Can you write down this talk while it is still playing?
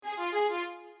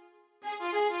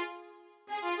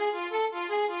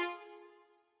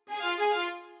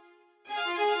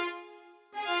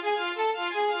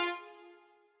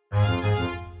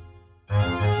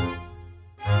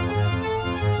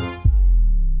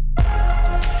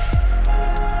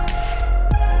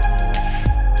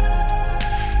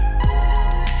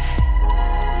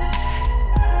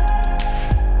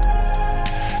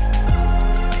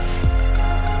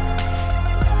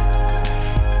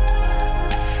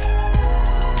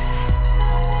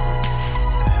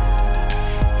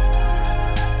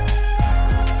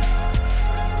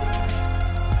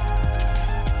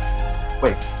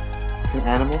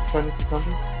turn into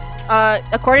zombies?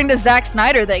 According to Zack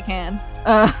Snyder, they can.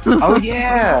 Oh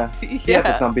yeah, yeah.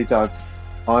 the zombie dogs.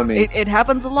 Army. It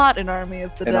happens a lot in Army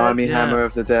of the Dead. Army Hammer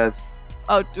of the Dead.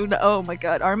 Oh, dude, oh my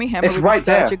God, Army Hammer It's would right be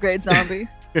such there. a great zombie.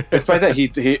 It's right there.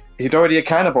 He's already a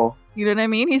cannibal. You know what I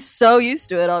mean? He's so used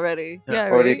to it already. Yeah,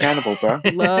 Already a right? cannibal, bro.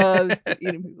 Loves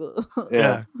eating people.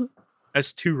 Yeah.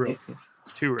 That's too real.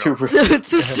 It's too real.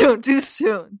 Too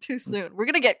soon. We're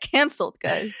gonna get canceled,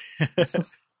 guys.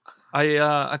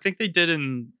 I think they did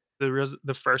in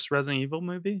the first Resident Evil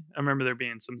movie. I remember there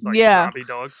being some Yeah. zombie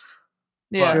dogs.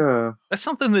 Yeah. Sure. That's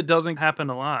something that doesn't happen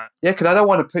a lot. Yeah, because I don't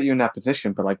want to put you in that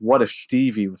position, but like, what if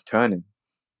Stevie was turning?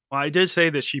 Well, I did say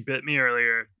that she bit me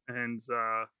earlier, and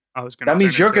I was going to. That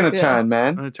means you're going to turn, I'm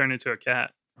man. going to turn into a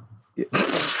cat.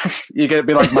 You're going to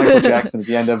be like Michael Jackson at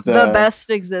the end of The best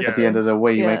existence. At the end of the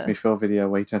Way You Yeah. Make Me Feel video,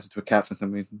 where he turns into a cat for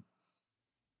some reason.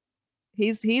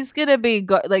 He's gonna be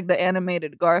like the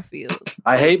animated Garfield.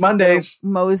 I hate Mondays.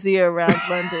 Mosey around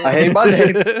London. I hate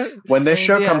Mondays. When this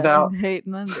show comes out, I hate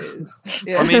Mondays.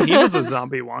 Yeah. I mean, he was a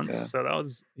zombie once, Yeah. so that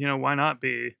was, why not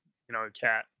be, a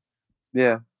cat?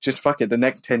 yeah, just fuck it. The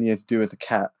next 10 years, do it as a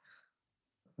cat.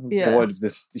 I'm Yeah. bored of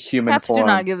this human Cats form. do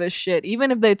not give a shit.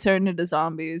 Even if they turn into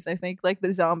zombies, I think like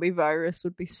the zombie virus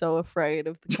would be so afraid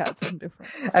of the cat's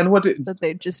indifference And what did that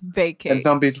they just vacate. and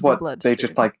zombies? the What bloodstream. they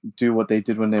just like do what they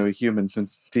did when they were humans, and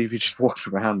Stevie just walks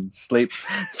around, and sleep,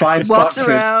 finds walks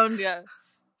doctors. around, yeah,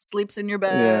 sleeps in your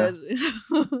bed.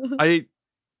 I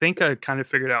think I kind of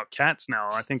figured out cats now.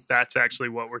 I think that's actually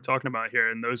what we're talking about here.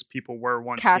 And those people were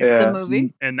once Cats, humans. the Yes.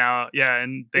 movie. And now,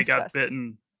 and they Disgusting. got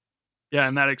bitten. Yeah,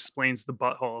 and that explains the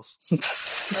buttholes.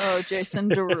 Oh, Jason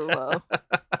Derulo.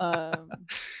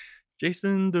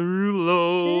 Jason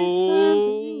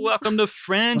Derulo. Welcome to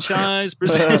Franchise,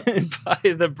 presented by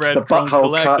the Breadcrumbs Butthole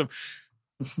Collective.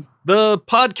 The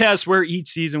podcast where each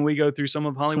season we go through some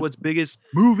of Hollywood's biggest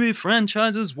movie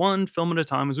franchises, one film at a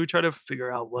time, as we try to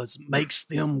figure out what makes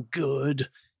them good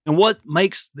and what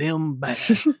makes them bad,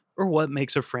 or what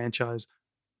makes a franchise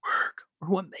work, or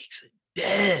what makes it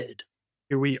dead.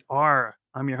 Here we are.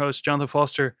 I'm your host, Jonathan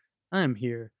Foster. I am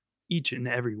here each and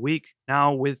every week,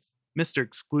 now with Mr.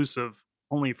 Exclusive,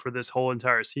 only for this whole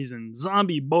entire season,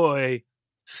 Zombie Boy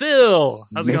Phil.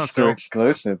 How's it going, Mr. Phil?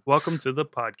 Exclusive. Welcome to the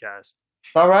podcast.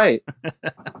 All right,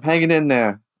 I'm hanging in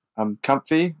there. I'm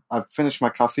comfy. I've finished my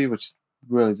coffee, which is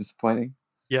really disappointing.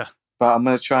 Yeah. But I'm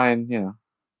gonna try and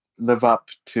live up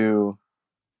to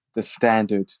the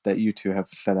standard that you two have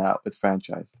set out with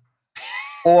franchise,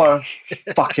 or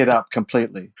fuck it up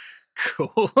completely. Cool.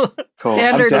 Cool. I'm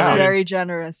Standard is down. very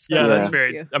generous. Yeah, that's Thank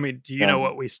very. you. I mean, do you know Yeah.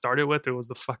 what we started with? It was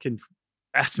the fucking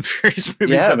Fast and Furious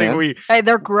movies. Yeah, I think man. we. Hey,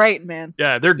 they're great, man.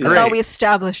 Yeah, they're Yeah. I thought we great.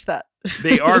 established that.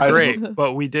 They are I- great,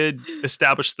 but we did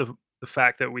establish the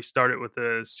fact that we started with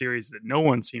a series that no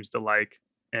one seems to like,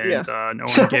 and no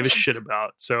one gave a shit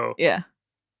about. So, Yeah.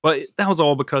 but that was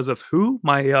all because of who?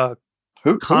 My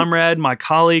Who? comrade, my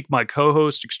colleague, my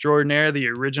co-host extraordinaire, the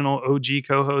original OG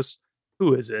co-host.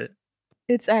 Who is it?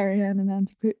 It's Ariana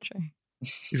Nanzaputre.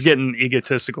 He's getting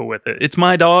egotistical with it. It's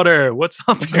my daughter. What's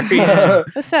up, Ariane?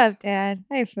 What's up, Dad?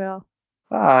 Hey, Phil.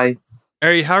 Hi.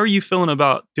 Ari, how are you feeling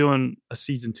about doing a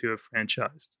season 2 of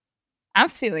Franchise? I'm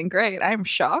feeling great. I'm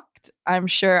shocked. I'm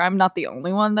sure I'm not the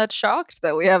only one that's shocked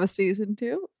that we have a season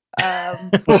 2. I'm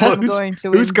going to Who's going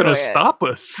to enjoy it. stop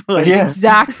us? Like, Yeah.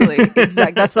 Exactly.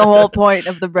 That's the whole point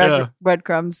of the Yeah.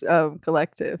 Breadcrumbs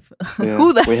collective. Yeah.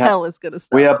 Who the We ha- hell is going to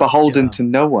stop? We are beholden Yeah. to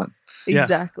no one. Yeah.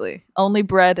 Exactly. Only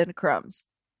bread and crumbs.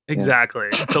 Exactly.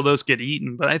 Until those get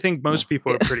eaten. But I think most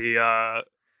people are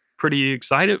pretty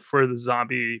excited for the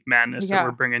zombie madness that Yeah.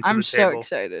 we're bringing to I'm the so table.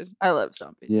 excited. I love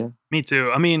zombies. Yeah. Me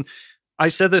too. I mean, I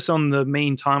said this on the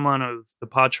main timeline of the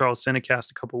Pod Charles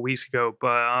Cinecast a couple weeks ago,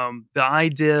 but the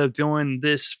idea of doing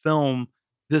this film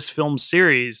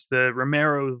series, the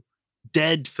Romero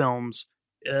Dead films,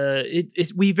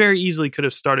 we very easily could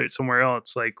have started somewhere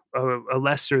else, like a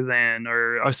lesser than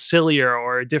or a sillier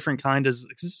or a different kind of.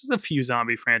 There's a few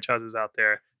zombie franchises out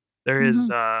there. There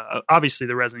is obviously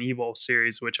the Resident Evil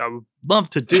series, which I would love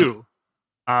to do,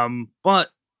 but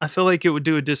I feel like it would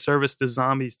do a disservice to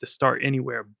zombies to start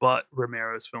anywhere but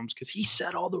Romero's films because he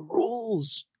set all the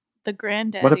rules. The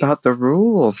granddaddy. What about the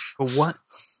rules? But what?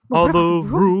 What All about the the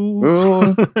rules.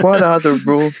 Rules? What are the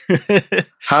rules?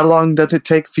 How long does it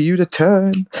take for you to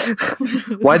turn?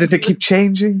 Why does it keep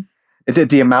changing? Is it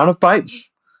the amount of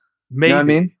bites? Maybe. You know what I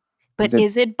mean? But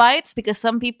is it bites? Because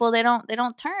some people they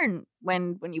don't turn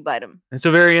when you bite them. It's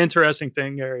a very interesting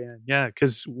thing, Ariane. Yeah,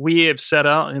 because we have set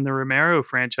out in the Romero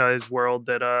franchise world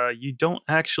that you don't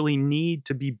actually need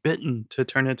to be bitten to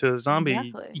turn into a zombie.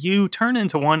 Exactly. You turn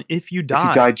into one if you die. If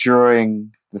you die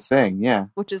during the thing, yeah.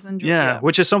 Which is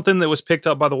which is something that was picked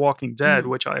up by The Walking Dead,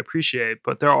 which I appreciate.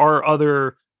 But there are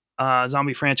other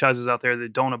zombie franchises out there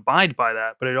that don't abide by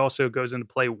that. But it also goes into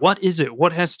play. What is it?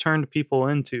 What has turned people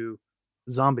into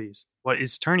zombies? What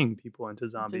is turning people into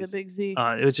zombies? It's a big Z.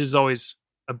 Which is always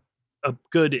a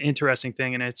good, interesting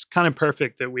thing. And it's kind of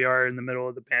perfect that we are in the middle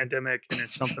of the pandemic and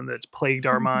it's something that's plagued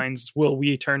our minds. Will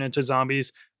we turn into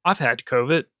zombies? I've had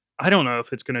COVID. I don't know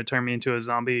if it's going to turn me into a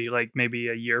zombie like maybe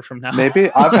a year from now.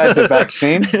 Maybe. I've had the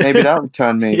vaccine. Maybe that would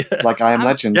turn me like I Am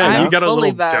Legend. Yeah, you know? you got a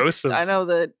fully little vaxxed. dose of... I know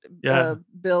that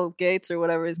Bill Gates or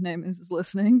whatever his name is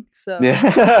listening. So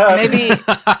yeah.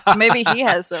 maybe he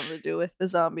has something to do with the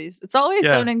zombies. It's always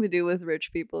something to do with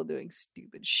rich people doing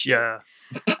stupid shit.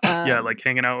 Yeah. Like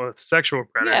hanging out with sexual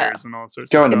predators and all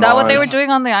sorts Going of to Is that what they were Mars.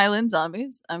 doing on the island,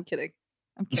 zombies? I'm kidding.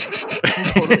 I'm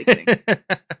totally kidding.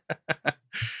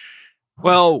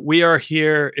 Well, we are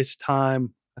here. It's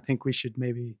time. I think we should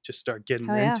maybe just start getting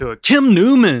Oh, yeah. into it. Kim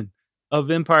Newman of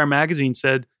Empire Magazine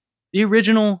said, "The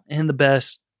original and the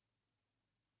best."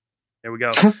 There we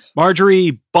go.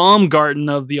 Marjorie Baumgarten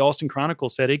of the Austin Chronicle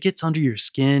said, "It gets under your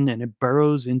skin and it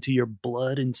burrows into your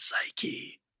blood and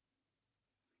psyche."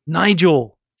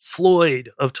 Nigel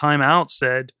Floyd of Time Out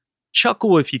said,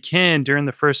 "Chuckle if you can during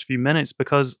the first few minutes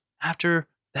because after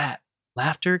that,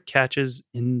 laughter catches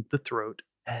in the throat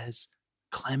as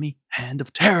clammy hand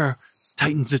of terror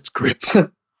tightens its grip."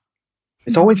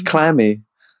 It's always clammy.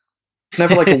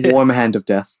 Never like a warm hand of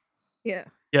death. Yeah.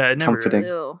 Yeah, it never Comforting. is.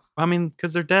 Ew. I mean,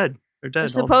 because they're dead. They're dead. They're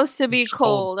supposed to be just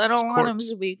cold. I don't Just want them corpse.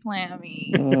 to be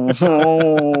clammy.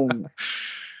 Oh.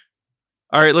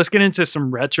 All right, let's get into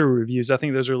some retro reviews. I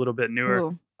think those are a little bit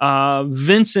newer. Ooh.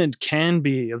 Vincent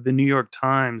Canby of the New York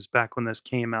Times, back when this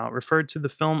came out, referred to the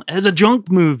film as a junk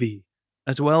movie,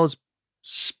 as well as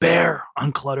spare,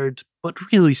 uncluttered,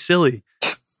 but really silly.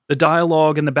 The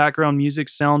dialogue and the background music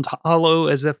sound hollow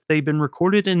as if they've been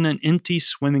recorded in an empty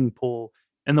swimming pool,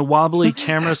 and the wobbly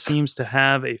camera seems to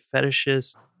have a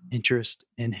fetishist interest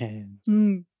in hands.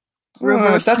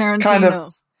 Reverse that's Tarantino. kind of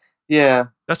yeah.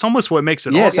 That's almost what makes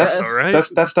it Yeah, awesome, that's- though, right?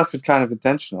 That stuff is kind of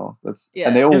intentional. Yeah.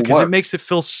 And they all Because work. it makes it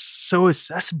feel so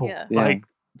accessible. Yeah. Yeah. Like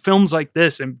films like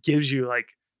this, and gives you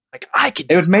like I could.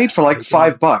 It was made for like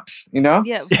 $5, you know?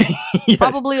 Yeah. Yeah.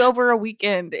 Probably over a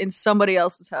weekend in somebody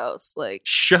else's house. Like,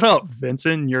 Shut up,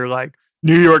 Vincent. You're like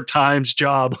New York Times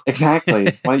job.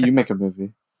 Exactly. Why don't you make a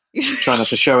movie? Try not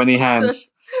to show any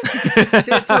hands.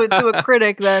 to a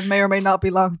critic that may or may not be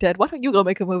long dead. Why don't you go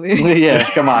make a movie? Yeah,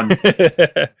 come on.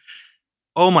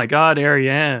 Oh my God,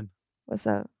 Ariane. What's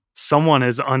up? Someone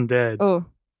is undead. Oh,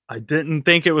 I didn't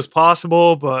think it was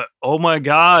possible, but oh my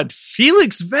God.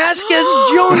 Felix Vasquez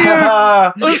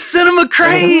Jr. of Cinema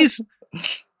Craze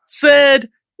said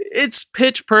it's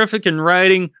pitch perfect in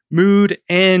writing, mood,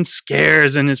 and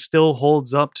scares, and it still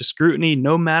holds up to scrutiny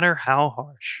no matter how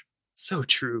harsh. So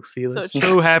true, Felix. So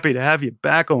So happy to have you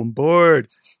back on board.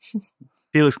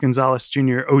 Felix Gonzalez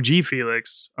Jr., OG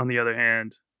Felix, on the other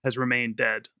hand, has remained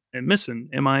dead and missing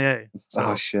MIA. So,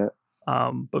 Oh shit.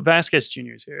 but Vasquez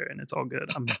Jr. is here, and it's all good.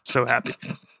 I'm so happy.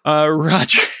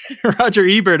 Roger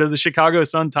Ebert of the Chicago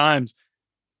Sun-Times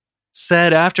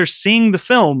said after seeing the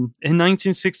film in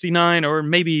 1969, or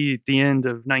maybe at the end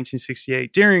of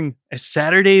 1968, during a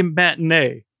Saturday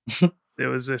matinee, there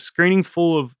was a screening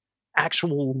full of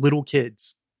actual little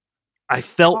kids. I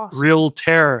felt Awesome. real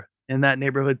terror in that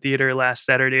neighborhood theater last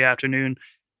Saturday afternoon.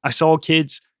 I saw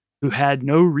kids who had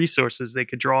no resources they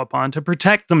could draw upon to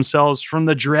protect themselves from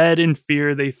the dread and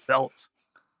fear they felt.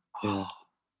 Yeah.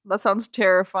 that sounds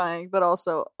terrifying, but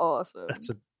also awesome. That's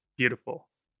a beautiful.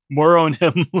 More on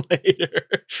him later.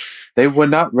 They were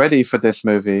not ready for this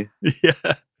movie.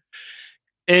 Yeah.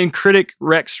 And critic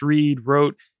Rex Reed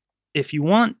wrote, "If you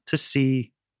want to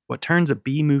see what turns a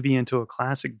B movie into a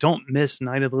classic, don't miss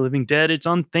Night of the Living Dead. It's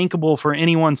unthinkable for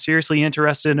anyone seriously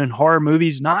interested in horror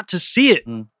movies not to see it."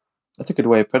 That's a good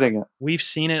way of putting it. We've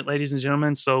seen it, ladies and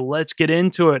gentlemen, so let's get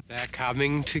into it. They're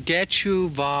coming to get you,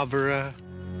 Barbara.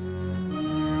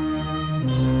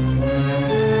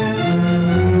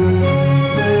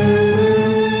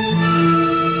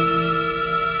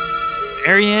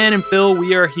 Ariane and Phil,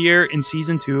 we are here in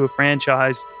season 2 of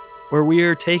franchise where we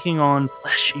are taking on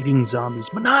flesh-eating zombies,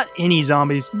 but not any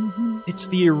zombies. It's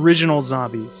the original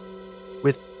zombies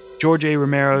with George A.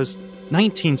 Romero's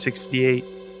 1968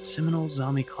 seminal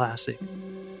zombie classic,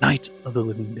 Night of the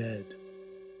Living Dead.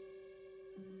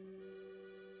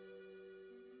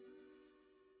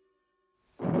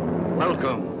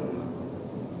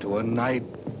 Welcome to a night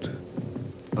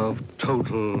of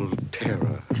total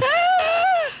terror.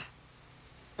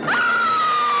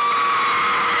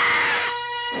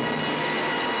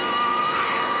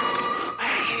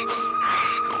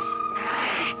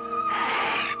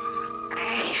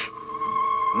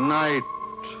 Night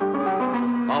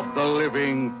of the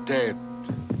living dead,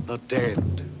 the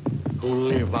dead who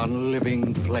live on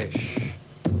living flesh.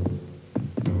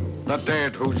 The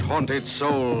dead whose haunted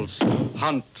souls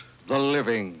hunt the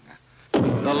living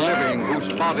whose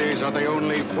bodies are the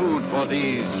only food for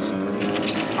these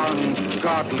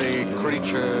ungodly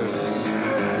creatures.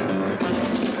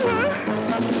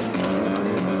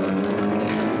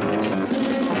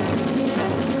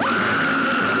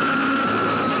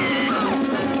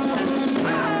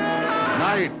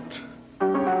 Night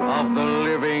of the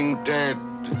living dead.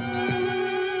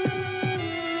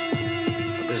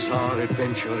 A bizarre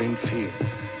adventure in fear.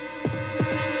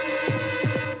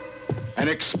 An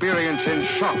experience in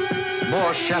shock,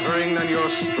 more shattering than your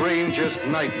strangest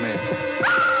nightmare.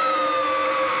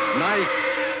 Night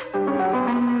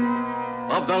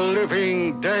of the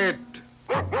living dead.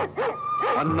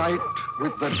 A night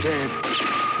with the dead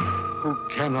who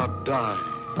cannot die.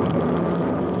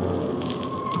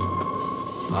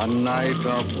 A night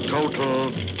of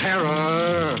total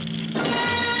terror.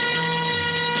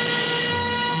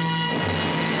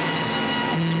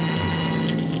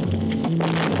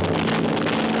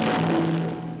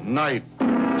 Night.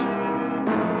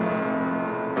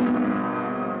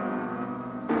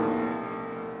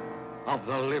 Of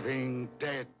the living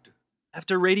dead.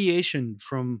 After radiation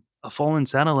from a fallen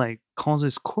satellite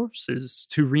causes corpses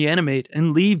to reanimate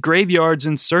and leave graveyards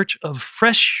in search of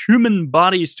fresh human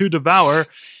bodies to devour,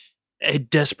 a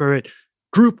desperate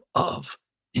group of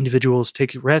individuals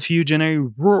take refuge in a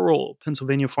rural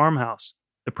Pennsylvania farmhouse.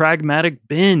 The pragmatic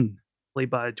Ben, played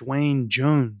by Dwayne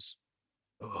Jones.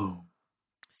 Oh,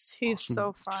 He's awesome.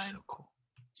 so fine. So cool.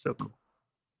 So cool.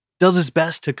 Does his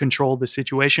best to control the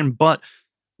situation, but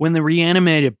when the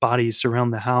reanimated bodies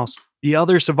surround the house, the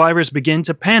other survivors begin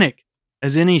to panic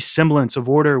as any semblance of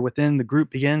order within the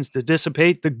group begins to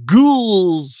dissipate. The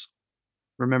ghouls,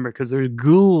 remember, because there's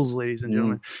ghouls, ladies and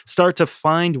gentlemen, start to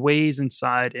find ways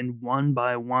inside, and one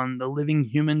by one, the living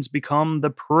humans become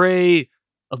the prey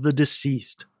of the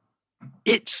deceased.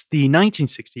 It's the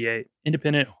 1968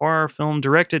 independent horror film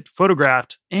directed,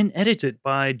 photographed, and edited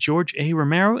by George A.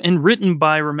 Romero and written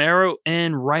by Romero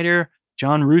and writer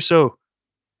John Russo.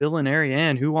 Bill and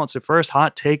Ariane, who wants it first?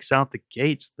 Hot takes out the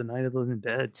gates. The Night of the Living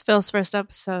Dead. It's Phil's first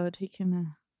episode. He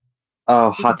can.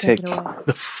 Oh, he hot can take. take it away.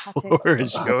 The floor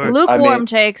is Hot yours. take. Lukewarm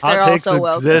takes Hot are takes also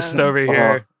exist welcome. over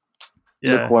here.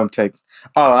 Yeah. Lukewarm take.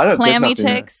 Oh, I don't. there's Clammy nothing-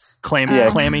 takes. Clammy, Yeah,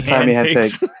 clammy clammy hand hand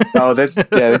takes. take. Oh, there's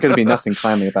going to be nothing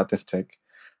clammy about this take.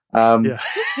 Yeah.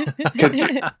 'Cause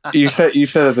you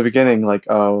said at the beginning, like,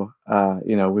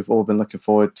 we've all been looking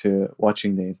forward to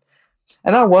watching these,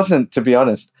 and I wasn't, to be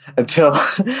honest, until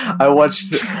I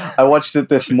watched it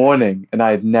this morning, and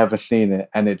I had never seen it,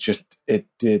 and it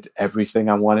did everything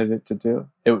I wanted it to do.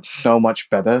 It was so much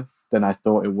better than I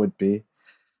thought it would be,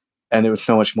 and it was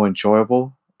so much more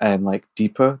enjoyable and like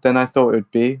deeper than I thought it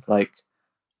would be. Like,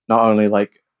 not only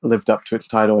like lived up to its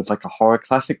title as like a horror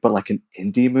classic, but like an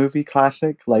indie movie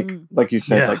classic. Like you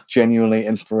said, Yeah. like genuinely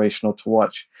inspirational to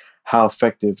watch how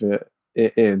effective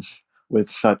it is with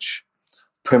such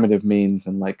primitive means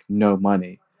and like no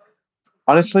money.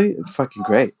 Honestly, it's fucking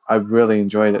great. I really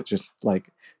enjoyed it. Just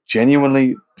like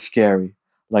genuinely scary.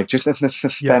 Like just as a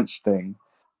suspense thing.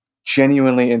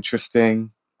 Genuinely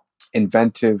interesting,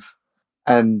 inventive.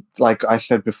 And like I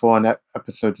said before in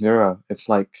episode 0, it's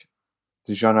like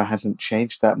the genre hasn't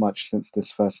changed that much since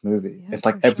this first movie. Yeah, it's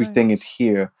like for everything is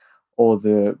here. All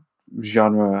the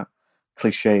genre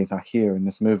cliches are here in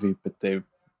this movie, but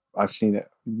I've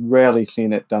rarely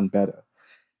seen it done better.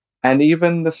 And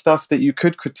even the stuff that you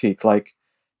could critique, like,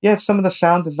 yeah, some of the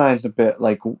sound design is a bit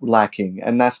like lacking,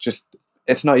 and that's just,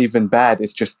 it's not even bad,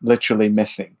 it's just literally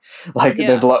missing. Like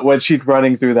Yeah. there's when she's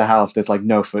running through the house, there's like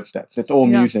no footsteps. It's all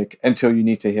Yeah. music until you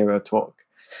need to hear her talk.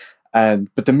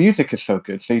 But the music is so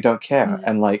good, so you don't care. Music.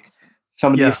 And like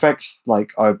some of the Yeah. effects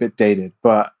like are a bit dated,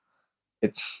 but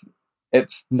it's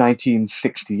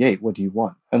 1968. What do you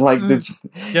want? And like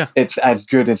Yeah. it's as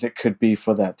good as it could be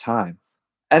for that time.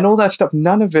 And all that stuff,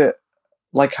 none of it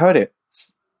like hurt it.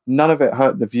 None of it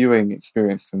hurt the viewing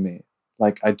experience for me.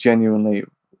 Like I genuinely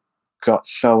got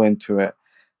so into it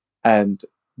and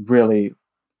really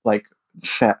like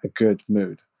set a good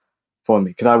mood for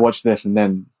me. Because I watched this and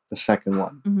then the second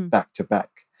one Mhm. back to back.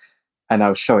 And I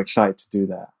was so excited to do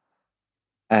that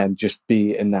and just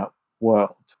be in that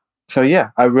world. So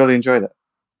yeah, I really enjoyed it.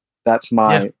 That's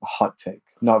my Yeah. hot take.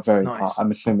 Not very Nice. hot.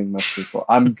 I'm assuming most people.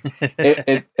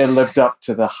 It lived up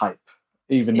to the hype,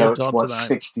 even though Lived it's up to the hype.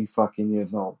 60 fucking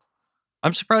years old.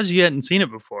 I'm surprised you hadn't seen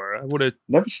it before.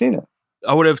 Never seen it.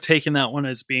 I would have taken that one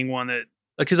as being one that,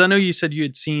 because I know you said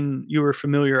you were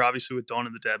familiar, obviously, with Dawn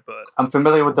of the Dead, but I'm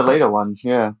familiar with the later one.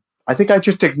 Yeah, I think I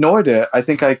just ignored it. I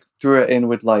think I threw it in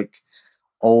with like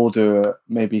older,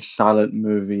 maybe silent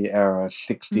movie era,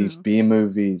 60s B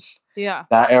movies. Yeah.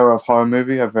 That era of horror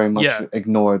movie I very much Yeah.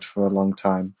 ignored for a long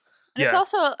time. And it's Yeah.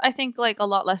 also, I think, like a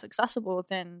lot less accessible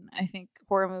than I think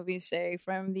horror movies, say,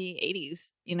 from the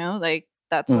 80s. You know, like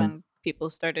that's when people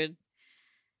started,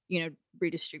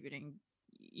 redistributing,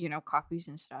 copies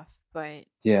and stuff. But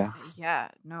Yeah.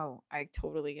 yeah, no, I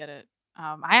totally get it.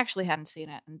 I actually hadn't seen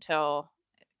it until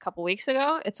a couple weeks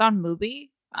ago. It's on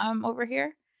Mubi over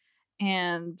here,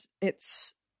 and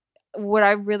it's what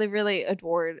I really, really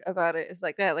adored about it is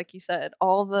like that, like you said,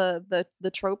 all the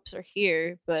tropes are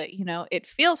here, but it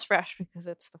feels fresh because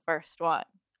it's the first one.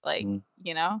 Like, and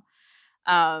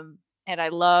I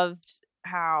loved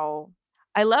how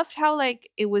like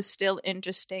it was still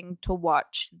interesting to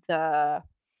watch the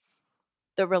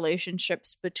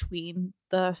relationships between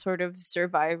the sort of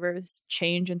survivors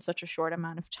change in such a short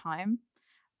amount of time.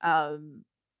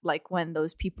 Like when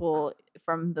those people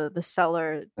from the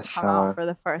cellar come out for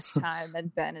the first time,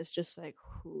 and Ben is just like,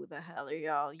 "Who the hell are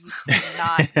y'all? You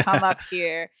cannot come up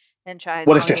here and try." And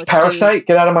What is this, Parasite?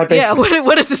 Get out of my basement. Yeah,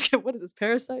 what is this? What is this,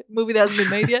 Parasite? Movie that hasn't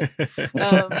been made yet.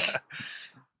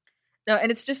 No,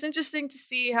 and it's just interesting to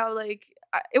see how like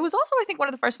it was also, I think, one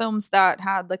of the first films that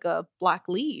had like a black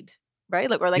lead, right?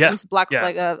 Like, or like at least like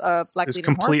a black it's lead. It's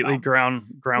completely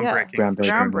groundbreaking.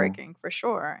 Groundbreaking for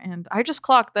sure. And I just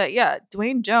clocked that. Yeah,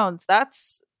 Dwayne Jones.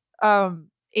 That's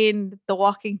in The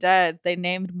Walking Dead. They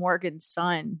named Morgan's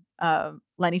son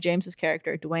Lenny James's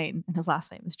character Dwayne, and his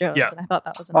last name is Jones. Yeah. And I thought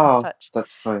that was a nice touch.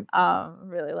 That's funny.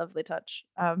 Really lovely touch.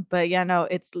 But yeah, no,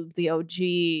 it's the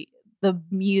OG. The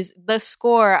music, the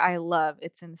score, I love.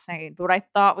 It's insane. But what I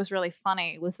thought was really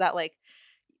funny was that like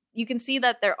you can see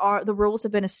that the rules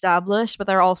have been established, but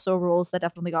there are also rules that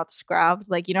definitely got scrapped.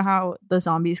 Like, you know how the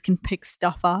zombies can pick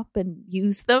stuff up and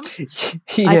use them?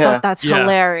 Yeah. I thought that's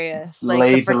hilarious. Like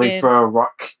lazily throw a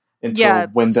rock into a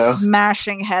window.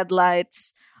 Smashing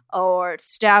headlights or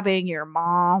stabbing your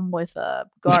mom with a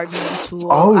gardening tool.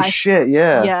 Oh, shit,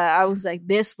 yeah. Yeah, I was like,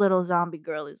 this little zombie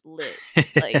girl is lit.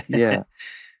 Like, yeah.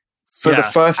 For the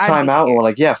first time out, we're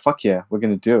like, yeah, fuck yeah, we're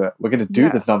going to do it. We're going to do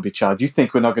the zombie child. You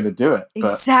think we're not going to do it.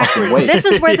 Exactly. But wait. This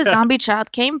is where the zombie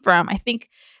child came from. I think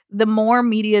the more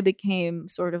media became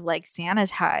sort of like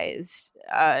sanitized,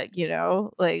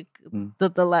 like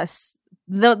the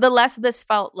less this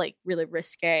felt like really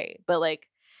risque. But like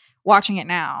watching it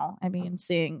now, I mean,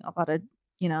 seeing a lot of,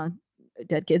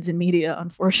 dead kids in media,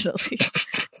 unfortunately.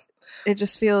 It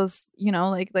just feels,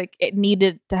 like it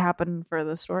needed to happen for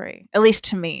the story. At least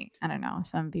to me. I don't know.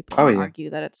 Some people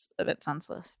argue that it's a bit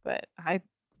senseless, but I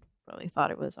really thought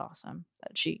it was awesome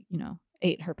that she,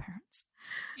 ate her parents.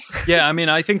 Yeah, I mean,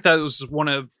 I think that was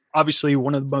obviously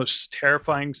one of the most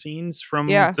terrifying scenes from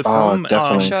the film. Oh,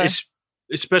 definitely.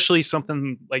 Especially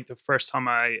something like the first time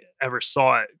I ever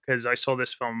saw it, because I saw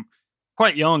this film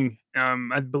quite young.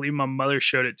 I believe my mother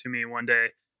showed it to me one day.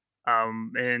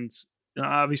 And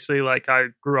obviously, like, I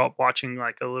grew up watching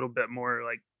like a little bit more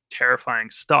like terrifying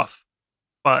stuff,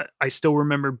 but I still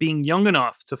remember being young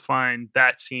enough to find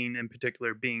that scene in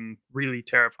particular being really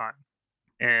terrifying.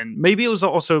 And maybe it was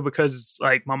also because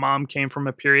like my mom came from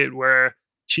a period where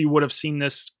she would have seen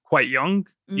this quite young,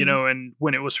 and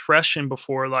when it was fresh, and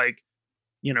before like,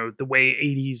 the way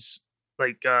 80s,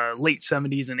 like late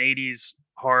 70s and 80s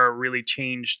horror really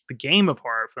changed the game of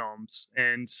horror films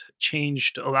and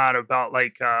changed a lot about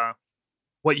like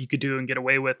what you could do and get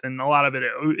away with, and a lot of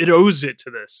it owes it to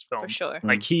this film. For sure.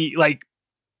 Like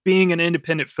being an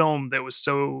independent film that was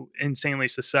so insanely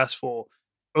successful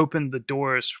opened the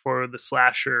doors for the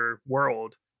slasher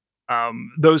world.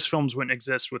 Those films wouldn't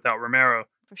exist without Romero.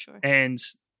 For sure. And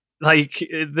like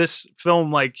this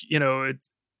film, like,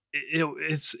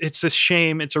 it's a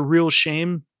shame. It's a real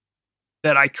shame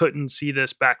that I couldn't see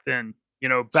this back then,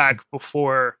 back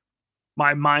before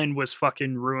my mind was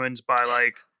fucking ruined by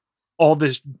like all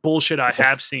this bullshit I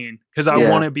have seen, because I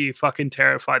want to be fucking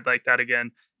terrified like that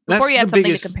again. Before That's you had the something to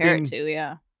biggest compare thing. it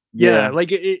to, Yeah, like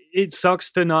it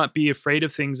sucks to not be afraid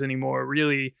of things anymore,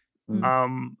 really.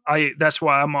 That's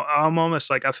why I'm almost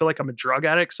like, I feel like I'm a drug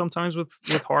addict sometimes with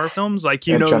horror films. Like,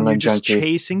 you're just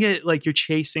chasing it, like you're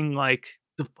chasing like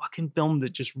the fucking film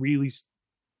that just really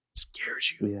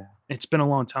scares you. Yeah. It's been a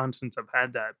long time since I've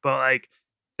had that, but like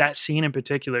that scene in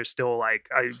particular still, like,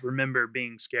 I remember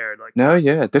being scared. Like, No,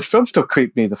 yeah, this film still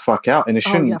creeped me the fuck out, and it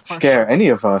shouldn't scare any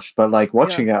of us. But like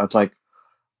watching it, I was like,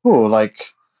 oh, like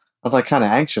I was like kind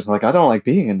of anxious. Like, I don't like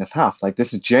being in this house. Like,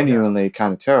 this is genuinely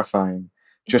kind of terrifying.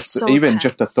 Just so even tense.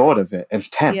 just the thought of it,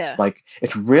 intense. Yeah. Like,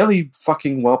 it's really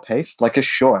fucking well paced. Like, it's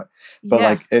short, but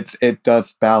like it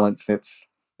does balance. It's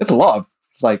a lot of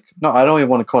like, no, I don't even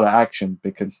want to call it action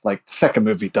because like the second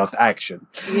movie does action.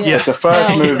 Yeah. But the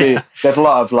first movie, there's a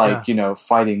lot of like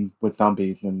fighting with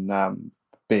zombies and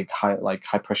big high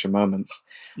pressure moments,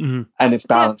 and it's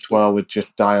balanced well with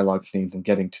just dialogue scenes and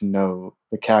getting to know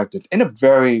the characters in a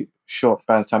very short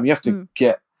span of time. You have to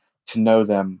get to know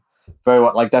them very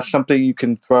well. Like, that's something you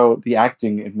can throw the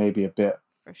acting in maybe a bit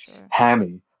For sure.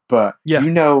 hammy, but you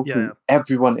know who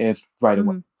everyone is right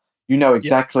away. You know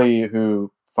exactly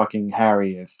who fucking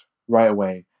Harry is right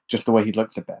away, just the way he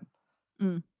looks at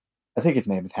Ben. I think his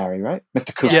name is Harry, right?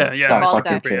 Mr. Cooper. Yeah.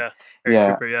 Fucking Cooper, kid.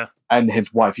 Cooper, And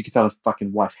his wife, you can tell his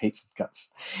fucking wife hates his guts.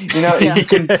 You know, you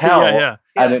can tell.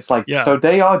 And it's like, so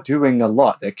they are doing a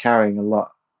lot. They're carrying a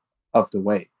lot of the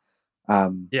weight.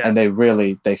 And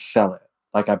they sell it.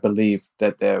 Like, I believe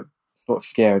that they're sort of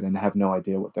scared and have no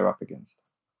idea what they're up against.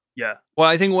 Yeah. Well,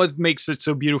 I think what makes it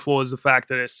so beautiful is the fact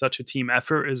that it's such a team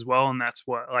effort as well. And that's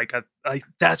what, like, I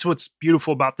that's what's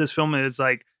beautiful about this film is,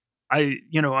 like, I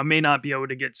may not be able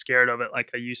to get scared of it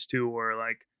like I used to, or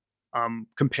like,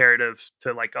 comparative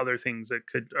to like other things that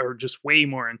are just way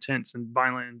more intense and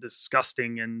violent and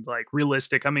disgusting and like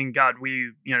realistic. I mean, God,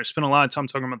 we, spent a lot of time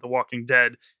talking about The Walking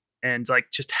Dead and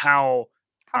like just how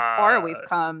far we've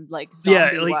come, like,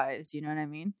 zombie wise, you know what I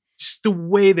mean? Just the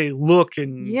way they look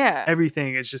and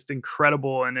everything is just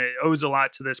incredible, and it owes a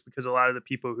lot to this because a lot of the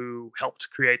people who helped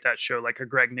create that show, like a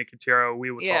Greg Nicotero, we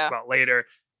will talk about later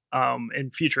in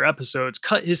future episodes,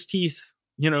 cut his teeth,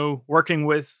 working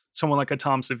with someone like a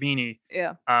Tom Savini.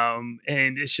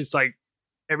 And it's just like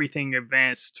everything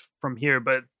advanced from here.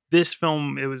 But this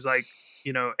film, it was like,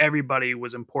 everybody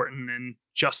was important and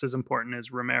just as important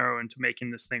as Romero into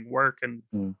making this thing work.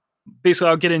 And basically,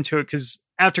 I'll get into it because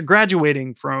after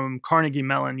graduating from Carnegie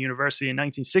Mellon University in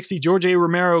 1960, George A.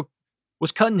 Romero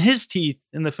was cutting his teeth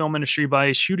in the film industry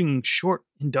by shooting short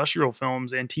industrial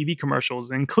films and TV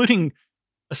commercials, including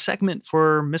a segment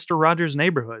for Mr. Rogers'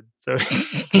 Neighborhood. So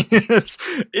it's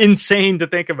insane to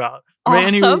think about. Awesome.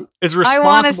 Man who is responsible I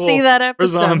want to see that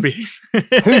episode. For zombies.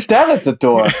 Who's that at the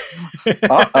door? Uh-oh.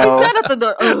 Who's that at the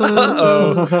door?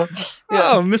 Uh-oh.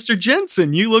 Oh, Mr.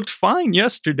 Jensen, you looked fine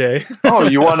yesterday. Oh,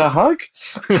 you want a hug?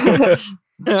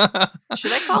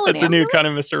 Should I call it? It's a new kind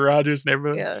of Mr. Rogers'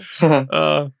 Neighborhood.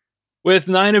 Yeah. With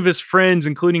 9 of his friends,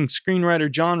 including screenwriter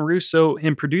John Russo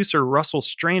and producer Russell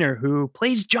Strainer, who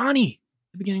plays Johnny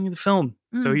at the beginning of the film.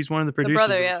 So he's one of the producers of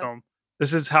the film.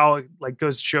 This is how it like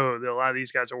goes to show that a lot of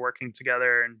these guys are working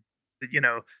together, and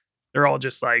they're all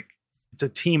just like, it's a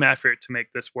team effort to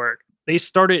make this work. They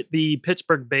started the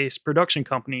Pittsburgh-based production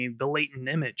company, The Leighton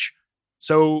Image.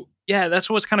 So yeah,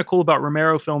 that's what's kind of cool about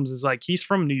Romero films is like he's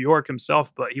from New York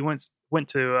himself, but he went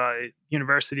to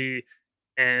university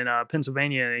in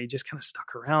Pennsylvania, and he just kind of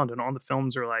stuck around. And all the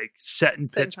films are like set in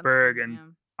Pittsburgh. And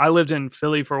I lived in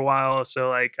Philly for a while, so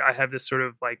like I have this sort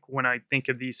of like when I think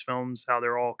of these films, how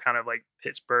they're all kind of like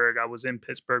Pittsburgh. I was in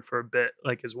Pittsburgh for a bit,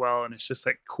 like as well, and it's just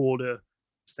like cool to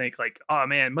think like, oh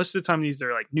man, most of the time these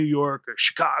are like New York or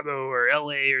Chicago or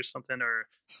LA or something or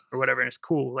whatever, and it's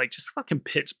cool. Like just fucking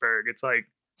Pittsburgh. It's like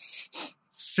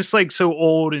it's just like so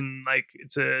old, and like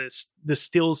it's the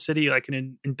steel city, like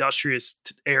an industrious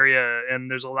area,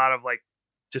 and there's a lot of like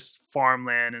just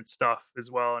farmland and stuff as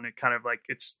well, and it kind of like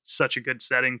it's such a good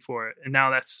setting for it. And now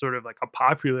that's sort of like a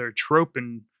popular trope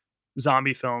in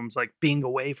zombie films, like being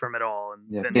away from it all,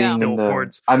 and then still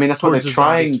hordes. I mean, that's what they're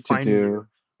trying to do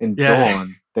in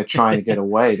Dawn. They're trying to get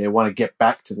away. They want to get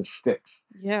back to the sticks.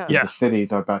 The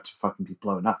cities are about to fucking be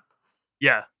blown up.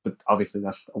 But obviously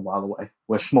that's a while away.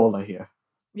 We're smaller here.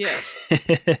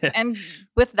 And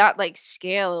with that like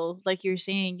scale, like you're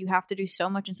saying, you have to do so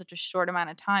much in such a short amount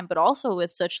of time, but also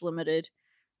with such limited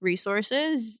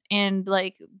resources. And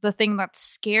like the thing that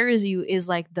scares you is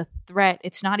like the threat.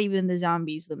 It's not even the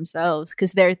zombies themselves,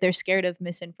 because they're scared of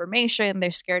misinformation.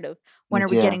 They're scared of when are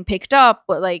we getting picked up,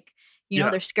 but like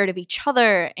they're scared of each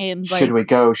other. And like, should we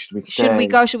go? Should we stay? Should we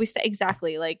go? Should we stay?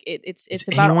 Exactly. Like it's is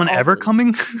about anyone ever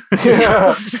coming?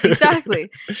 Exactly.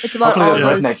 It's about all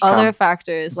those other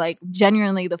factors. Like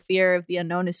genuinely, the fear of the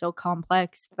unknown is so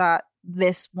complex that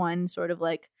this one sort of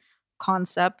like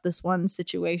concept, this one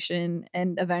situation,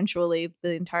 and eventually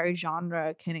the entire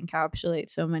genre can encapsulate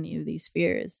so many of these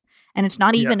fears. And it's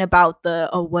not even about the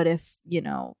what if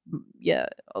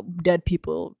dead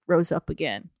people rose up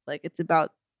again. Like it's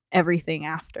about everything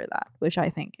after that, which I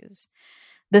think is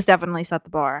this definitely set the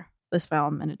bar, this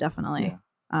film, and it definitely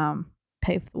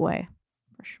paved the way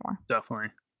for sure. Definitely.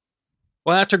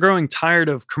 Well, after growing tired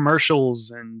of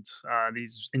commercials and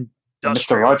these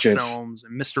industrial Rogers. films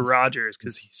and Mr. Rogers,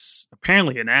 because he's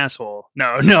apparently an asshole. No,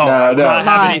 I will not have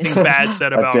Lies. anything bad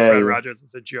said about Fred Rogers.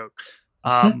 It's a joke.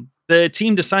 The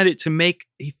team decided to make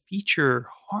a feature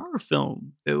horror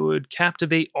film that would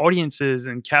captivate audiences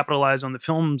and capitalize on the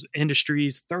film's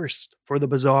industry's thirst for the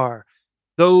bizarre.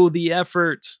 Though the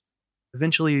effort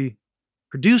eventually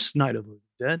produced Night of the Living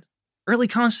Dead, early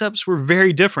concepts were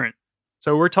very different.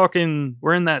 So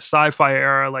we're in that sci-fi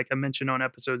era, like I mentioned on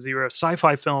episode 0.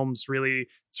 Sci-fi films really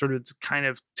sort of kind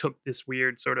of took this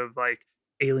weird sort of like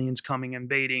aliens coming,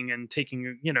 invading, and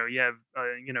taking, you have,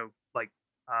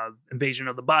 Invasion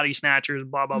of the Body Snatchers,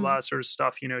 blah, blah, blah, sort of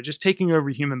stuff, just taking over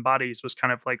human bodies was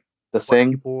kind of like The what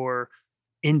Thing. people were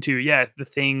into. Yeah, The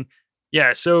Thing.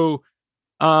 Yeah, so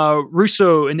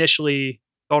Russo initially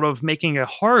thought of making a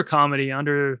horror comedy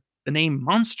under the name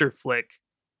Monster Flick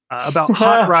about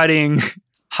hot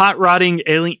rodding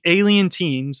alien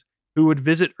teens who would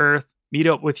visit Earth, meet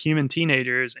up with human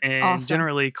teenagers, and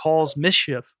generally cause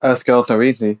mischief. Earth Girls No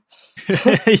Easy.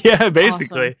 Yeah,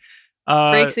 basically.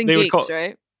 Freaks and geeks,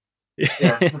 right?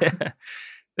 Yeah.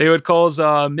 They would cause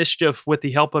mischief with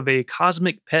the help of a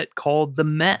cosmic pet called the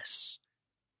Mess.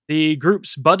 The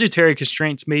group's budgetary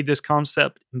constraints made this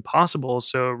concept impossible,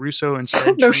 so Russo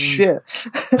instead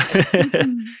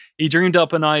he dreamed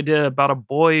up an idea about a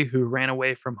boy who ran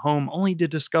away from home only to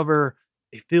discover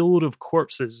a field of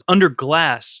corpses under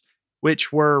glass,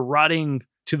 which were rotting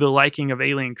to the liking of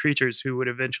alien creatures who would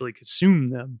eventually consume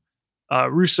them.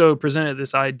 Russo presented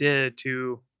this idea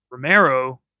to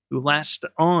Romero, who latched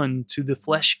on to the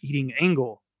flesh-eating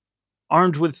angle.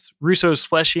 Armed with Russo's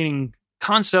flesh-eating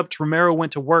concept, Romero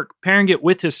went to work pairing it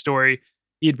with his story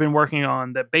he had been working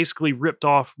on that basically ripped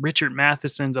off Richard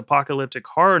Matheson's apocalyptic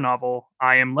horror novel,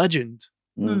 I Am Legend.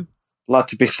 A lot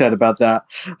to be said about that.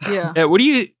 Yeah. What do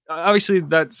you, obviously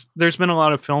there's been a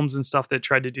lot of films and stuff that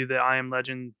tried to do the I Am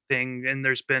Legend thing, and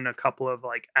there's been a couple of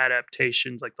like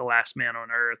adaptations like The Last Man on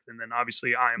Earth, and then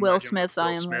obviously I Am Will Legend. Smith's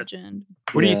I Am Legend.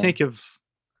 What do you think of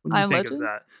I Am Legend?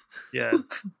 that? Yeah.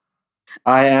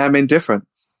 I am indifferent.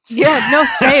 Yeah, no,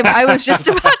 same. I was just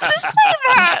about to say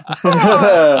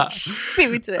that.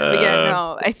 Beat me to it. But yeah,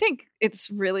 no, I think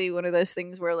it's really one of those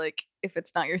things where, like, if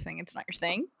it's not your thing, it's not your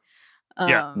thing.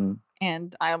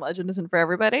 And I Am Legend isn't for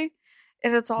everybody.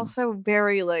 And it's also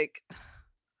very, like,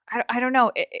 I don't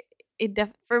know.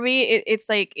 For me, it's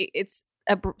like, it's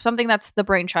something that's the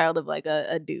brainchild of like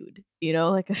a dude,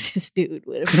 like a cis dude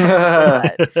would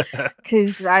have.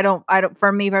 Because I don't.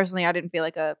 For me personally, I didn't feel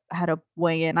like I had a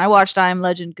way in. I watched I Am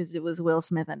Legend because it was Will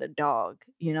Smith and a dog,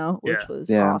 which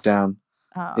was awesome.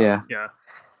 I'm down. Yeah.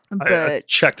 But I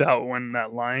checked out when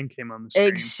that line came on the screen.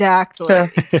 Exactly.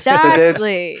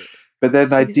 But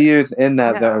there's ideas in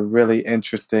that are really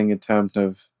interesting in terms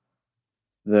of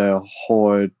the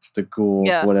horde, the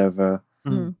ghouls, whatever.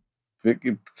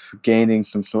 Gaining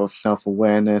some sort of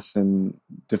self-awareness and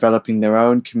developing their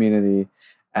own community,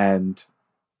 and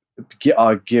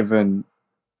are given,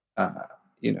 a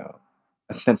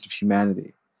sense of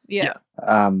humanity. Yeah.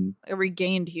 A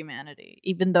regained humanity,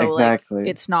 even though like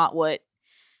it's not what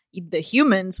the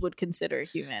humans would consider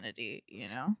humanity.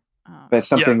 But it's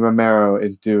something Romero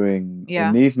is doing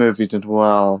in these movies as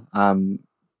well.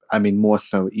 More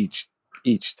so each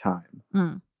time.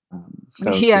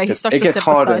 He starts to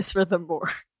sympathize for them more.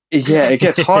 It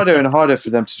gets harder and harder for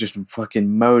them to just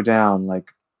fucking mow down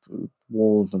like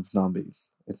walls of zombies.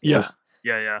 Yeah.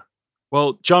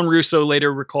 Well, John Russo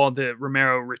later recalled that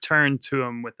Romero returned to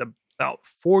him with about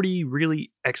 40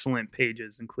 really excellent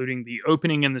pages, including the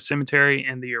opening in the cemetery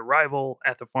and the arrival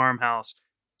at the farmhouse.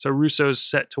 So Russo's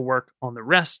set to work on the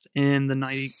rest, and the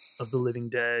Night of the Living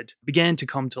Dead began to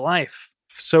come to life.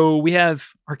 So we have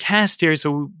our cast here.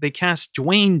 So they cast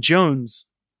Dwayne Jones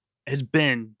as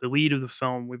Ben, the lead of the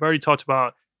film. We've already talked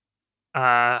about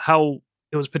how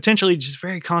it was potentially just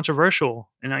very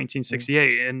controversial in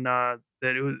 1968, and that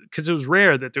it was because it was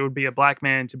rare that there would be a black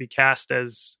man to be cast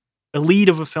as a lead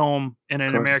of a film in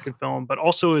an American film, but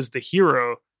also as the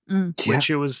hero,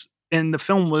 which it was. And the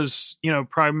film was,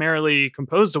 primarily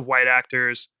composed of white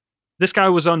actors. This guy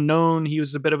was unknown. He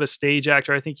was a bit of a stage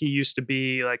actor. I think he used to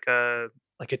be like a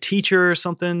teacher or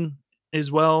something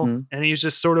as well. And he was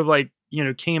just sort of like,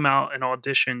 came out and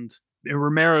auditioned. And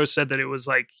Romero said that it was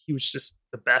like he was just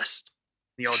the best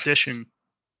in the audition.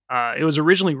 It was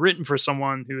originally written for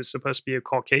someone who was supposed to be of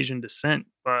Caucasian descent,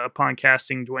 but upon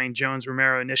casting Dwayne Jones,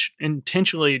 Romero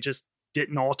intentionally just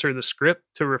didn't alter the script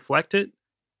to reflect it.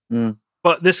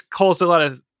 But this caused a lot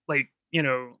of like, you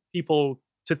know, people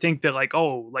to think that like,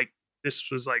 oh, like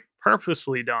this was like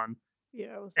purposely done.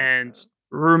 Yeah. It was And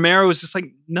Romero was just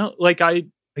like, no, like I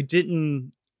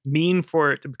didn't mean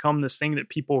for it to become this thing that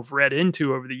people have read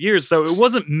into over the years. So it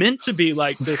wasn't meant to be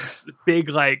like this big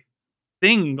like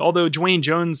thing. Although Dwayne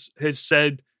Jones has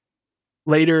said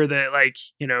later that like,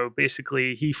 you know,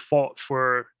 basically he fought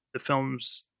for the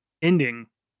film's ending.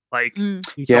 Like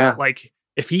he felt like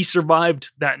if he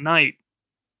survived that night,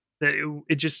 that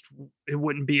it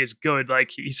wouldn't be as good. Like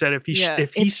he said, if he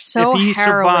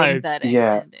survived, that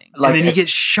ending. Like, and then he gets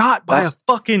shot by a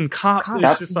fucking cop.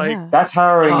 That's just like that's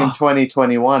harrowing in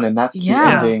 2021, and that's the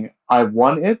ending I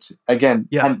wanted. Again,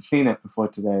 hadn't seen it before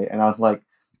today, and I was like,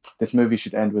 this movie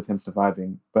should end with him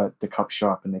surviving, but the cops show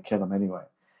up and they kill him anyway.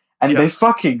 And they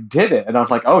fucking did it, and I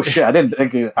was like, oh shit, I didn't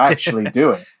think he'd actually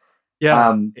do it.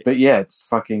 But yeah, it's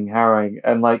fucking harrowing,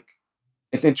 and like,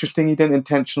 it's interesting he didn't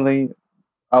intentionally.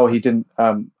 Oh, he didn't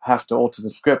have to alter the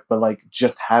script, but like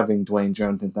just having Dwayne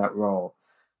Jones in that role,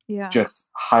 just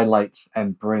highlights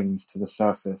and brings to the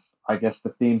surface, I guess, the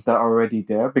themes that are already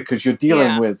there, because you're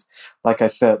dealing with, like I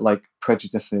said, like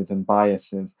prejudices and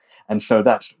biases, and so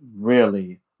that's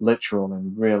really literal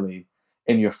and really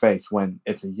in your face when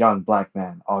it's a young black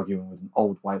man arguing with an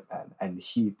old white man, and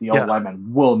the old white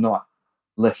man will not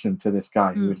listen to this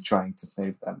guy who is trying to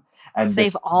save them and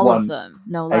save all of them,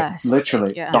 no less.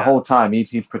 Literally, the whole time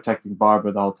he's protecting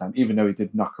Barbara the whole time, even though he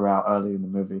did knock her out early in the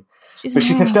movie. She's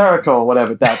hysterical or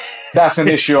whatever. That's an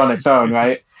issue on its own,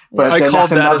 right? But I called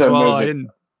that as well.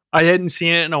 I hadn't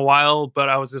seen it in a while, but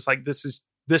I was just like, this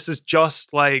is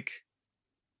just like,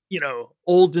 you know,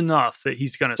 old enough that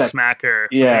he's gonna smack her.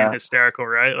 Being hysterical,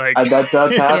 right? Like, and that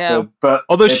does happen. But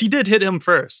although she did hit him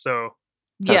first, so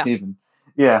that's even.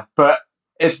 But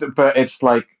it's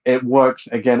like it works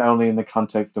again only in the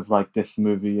context of like this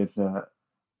movie is a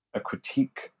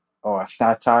critique or a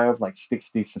satire of like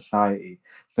 60s society.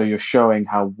 So you're showing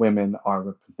how women are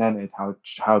represented,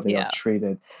 how they are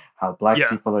treated, how black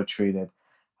people are treated,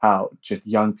 how just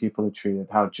young people are treated,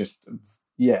 how just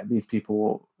these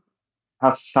people,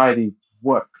 how society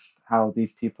works, how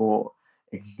these people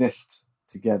exist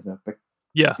together, but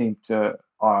seem to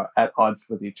are at odds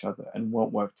with each other and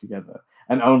won't work together.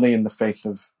 And only in the face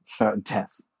of certain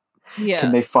death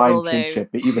can they find kinship.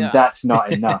 But even that's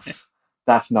not enough.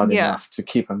 That's not enough to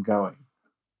keep them going.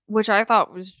 Which I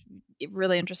thought was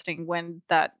really interesting when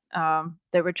that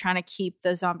they were trying to keep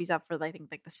the zombies up for I think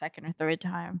like the second or third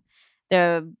time.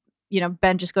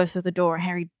 Ben just goes through the door.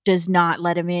 Harry does not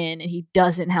let him in, and he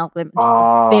doesn't help him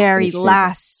until the very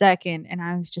last second. And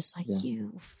I was just like,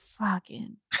 you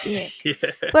fucking dick.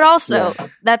 But also,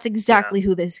 that's exactly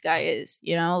who this guy is.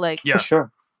 You know, like for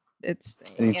sure. And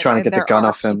he's trying to get the gun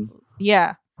off him.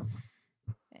 Yeah.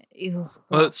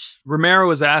 Well, Romero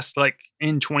was asked like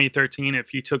in 2013 if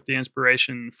he took the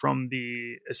inspiration from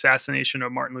the assassination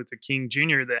of Martin Luther King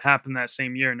Jr. that happened that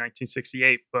same year in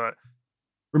 1968, but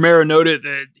Romero noted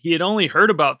that he had only heard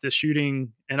about this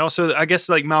shooting, and also I guess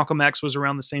like Malcolm X was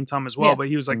around the same time as well, but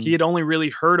he was like he had only really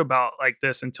heard about like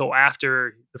this until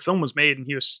after the film was made, and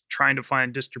he was trying to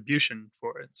find distribution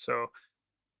for it. So,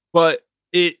 but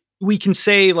we can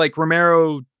say like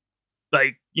Romero,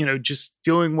 like, you know, just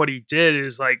doing what he did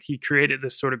is like he created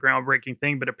this sort of groundbreaking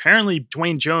thing, but apparently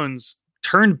Dwayne Jones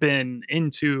turned Ben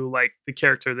into like the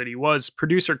character that he was.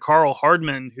 Producer Carl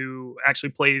Hardman, who actually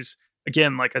plays,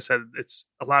 again, like I said, it's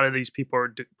a lot of these people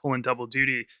are pulling double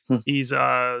duty. He's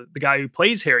the guy who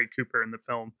plays Harry Cooper in the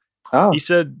film. He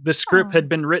said the script had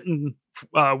been written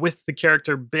with the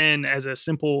character Ben as a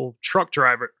simple truck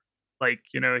driver. Like,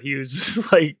 you know, he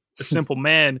was like a simple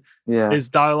man. His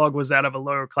dialogue was that of a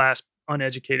lower class,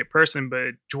 uneducated person,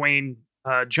 but Dwayne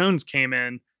Jones came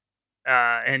in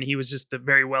and he was just a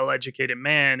very well-educated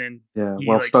man, and he,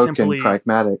 well-spoken, like,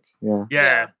 pragmatic.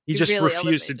 He just really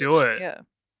refused to do it.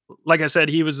 Like I said,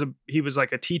 he was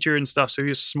like a teacher and stuff, so he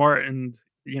was smart, and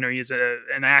you know, he's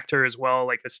an actor as well,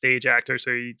 like a stage actor,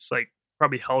 so he's like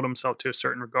probably held himself to a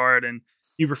certain regard, and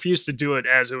he refused to do it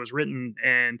as it was written.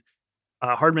 And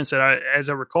Hardman said, as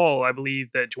I recall, I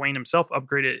believe that Dwayne himself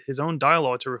upgraded his own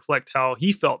dialogue to reflect how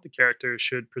he felt the character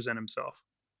should present himself.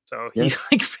 So he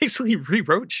like basically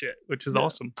rewrote shit, which is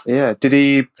awesome. Yeah. Did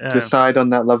he decide on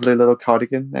that lovely little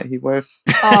cardigan that he wears?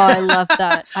 Oh, I love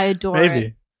that. I adore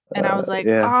it. And I was like,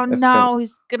 oh no,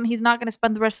 great. He's not gonna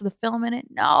spend the rest of the film in it.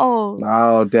 No.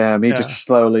 Oh damn, he just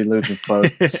slowly loses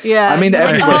clothes. I mean,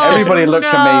 everybody looks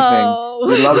amazing.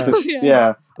 We love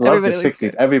this. Love the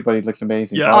 60s. Everybody looks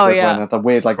amazing. It's a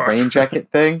weird like rain jacket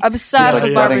thing. Obsessed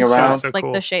with Barbara Streisand,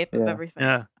 like the shape of everything.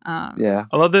 I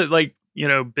love that. Like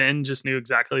Ben just knew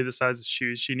exactly the size of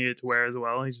shoes she needed to wear as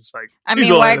well. He's just like, I "These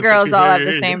mean, all white fit girls you all here, have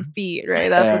the here, same here." feet, right?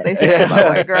 That's what they say about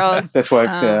white girls. That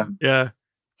works, yeah. Yeah.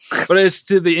 But as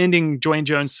to the ending, Dwayne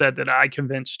Jones said that I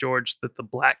convinced George that the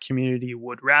black community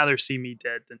would rather see me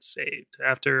dead than saved.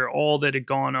 After all that had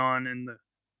gone on in the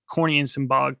corny and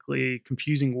symbolically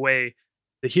confusing way,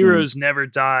 the heroes never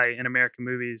die in American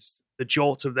movies. The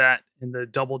jolt of that and the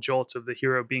double jolt of the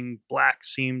hero being black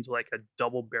seemed like a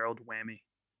double-barreled whammy.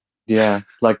 Yeah,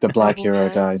 like the black hero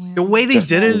died. The way they Just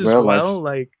did it in as real well, life.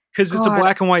 like, because it's a God.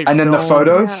 black and white And then the film,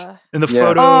 photos? Yeah. and the Yeah.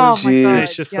 photos, Oh my Gee. God.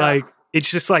 it's just yeah.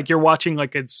 like you're watching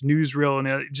like it's newsreel, and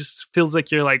it just feels like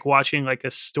you're like watching like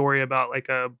a story about like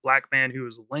a black man who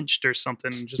was lynched or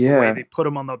something. Just the way Yeah. they put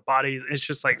him on the body, it's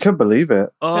just I like, couldn't believe it.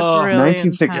 That's oh, really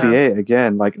 1968 intense.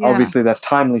 again. Like, Yeah. obviously that's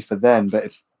timely for then, but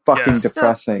it's fucking Yes.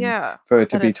 depressing Yeah. for it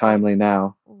to That be it's like- timely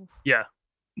now. yeah.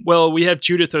 Well, we have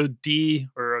Judith O'Dea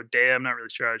or O'Dea, I'm not really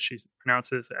sure how she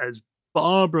pronounces it, as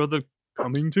Barbara. They're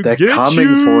coming to They're get coming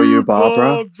you, for you,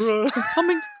 Barbara.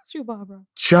 Coming to you, Barbara.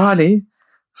 Johnny.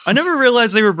 I never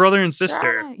realized they were brother and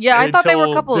sister. Yeah, I thought they were a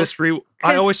until couple. I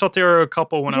 'Cause- always thought they were a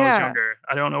couple when I was Yeah. younger.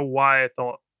 I don't know why I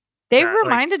thought. They that, like-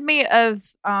 reminded me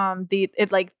of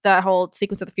that whole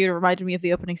sequence at the theater reminded me of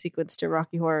the opening sequence to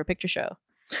Rocky Horror Picture Show.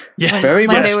 Yeah, Very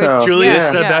when much they were- so. Julia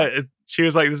Yeah. said Yeah. that. She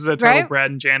was like, "This is a total Right?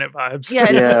 Brad and Janet vibes." Yeah,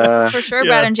 Yeah. it's for sure Yeah.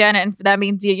 Brad and Janet, and that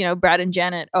means Brad and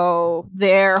Janet owe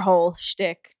their whole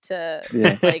shtick to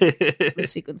Yeah. like the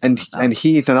sequence. And of the film. and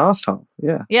he's an asshole.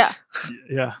 Yeah. yeah,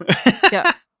 yeah,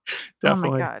 Yeah. definitely.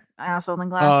 Oh my God, asshole in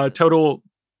glasses.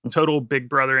 Total Big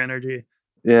Brother energy.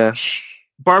 Yeah.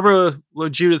 Barbara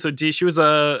Judith O'Dea, she was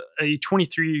a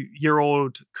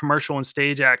 23-year-old commercial and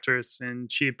stage actress,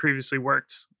 and she had previously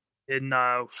worked in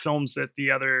films that the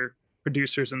other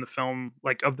producers in the film,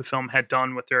 of the film, had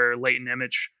done with their Latent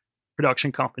Image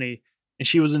production company. And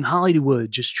she was in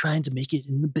Hollywood just trying to make it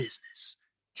in the business.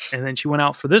 And then she went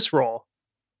out for this role.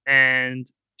 And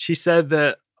she said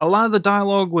that a lot of the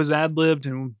dialogue was ad-libbed,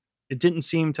 and it didn't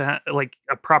seem to have like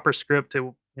a proper script.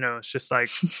 It's just like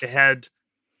they had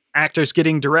actors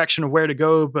getting direction of where to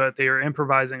go, but they were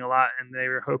improvising a lot, and they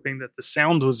were hoping that the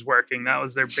sound was working. That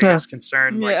was their biggest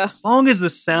concern. Like, Yeah. as long as the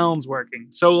sound's working.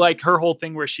 So like her whole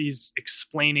thing where she's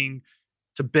explaining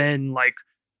to Ben like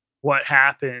what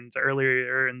happened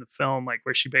earlier in the film, like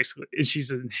where she's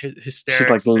in hysterics. She's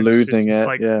like and losing just it.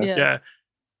 like, yeah. yeah.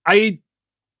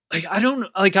 I don't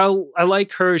like I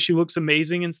like her. She looks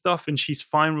amazing and stuff, and she's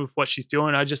fine with what she's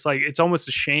doing. I just like it's almost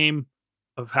a shame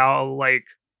of how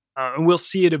and we'll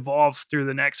see it evolve through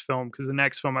the next film, because the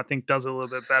next film I think does it a little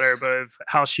bit better. But of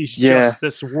how she's just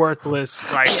this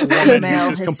worthless woman Male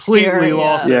who's just completely hysteria.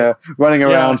 lost it. Yeah. Running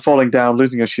around, Yeah. falling down,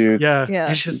 losing a shoe. Yeah,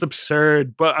 Yeah. it's just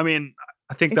absurd. But I mean,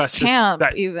 I think It's that's camp,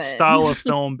 just that even. style of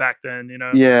film back then.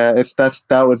 Yeah,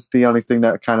 that was the only thing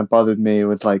that kind of bothered me,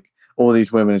 was like all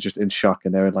these women are just in shock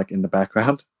and they're like in the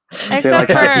background. Except like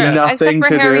for, have nothing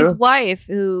except for to Harry's do. wife,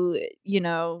 who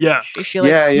Yeah. she like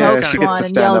Yeah, yeah, smokes she gets one to and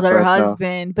stand yells up at for her herself.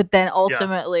 husband, but then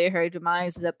ultimately her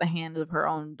demise is at the hands of her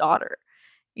own daughter.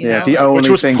 You Yeah, know? the Like, only Which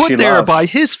was thing put she there loves. by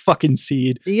his fucking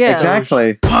seed. yeah,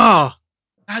 Exactly. Oh,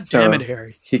 God damn So, it,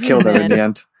 Harry. He killed her in the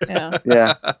end. yeah.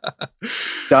 Yeah.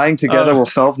 Dying together will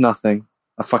solve nothing.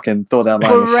 I fucking thought that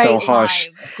line was so harsh.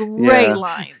 Great Yeah.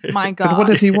 line. My But God. what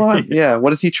does he want? Yeah,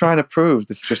 what is he trying to prove?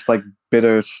 It's just like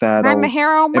bitter, sad, I'm old, the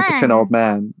hero man. impotent old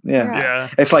man. Yeah. Yeah.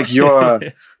 It's like you're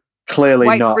clearly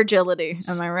White not. fragility.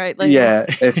 Am I right? Yeah,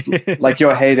 it's- it's like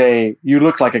your heyday. You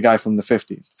look like a guy from the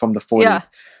 50s, from the 40s, Yeah.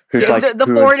 who's like the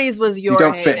who 40s was your You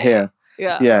don't fit heyday. here.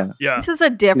 Yeah. Yeah, Yeah. This is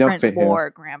a different fit here. war,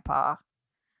 Grandpa.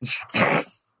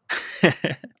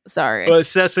 Sorry. Well,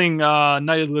 assessing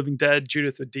Night of the Living Dead,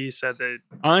 Judith O'Dea said that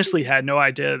honestly had no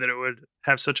idea that it would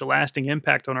have such a lasting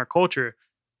impact on our culture.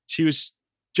 She was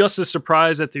just as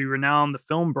surprised at the renown the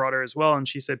film brought her as well. And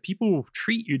she said, people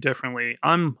treat you differently.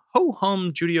 I'm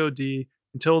ho-hum Judy O'Dea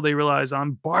until they realize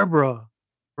I'm Barbara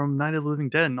from Night of the Living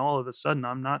Dead. And all of a sudden,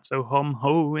 I'm not so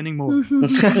hum-ho anymore.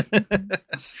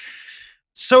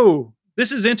 So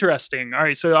this is interesting. All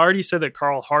right. So I already said that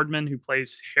Carl Hardman, who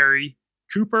plays Harry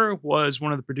Cooper, was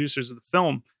one of the producers of the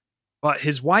film. But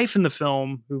his wife in the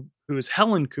film, who is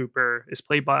Helen Cooper, is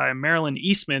played by Marilyn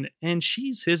Eastman, and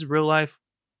she's his real life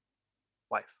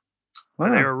wife. They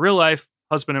wow. were real life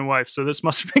husband and wife. So this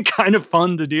must have been kind of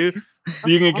fun to do.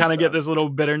 You can kind of get awesome. this little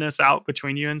bitterness out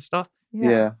between you and stuff.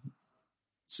 Yeah,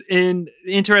 And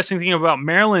the interesting thing about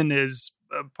Marilyn is,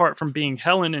 apart from being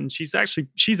Helen, and she's actually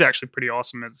pretty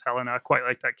awesome as Helen. I quite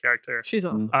like that character. She's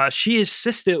awesome. She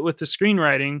assisted with the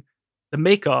screenwriting, the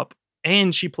makeup,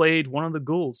 and she played one of the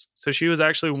ghouls. So she was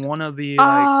actually one of the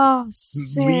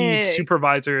lead sick.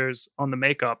 supervisors on the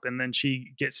makeup, and then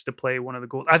she gets to play one of the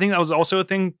ghouls. I think that was also a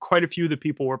thing. Quite a few of the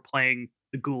people were playing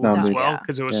the ghouls as well,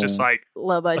 because it was just like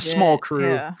low budget, a small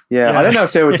crew. Yeah, I don't know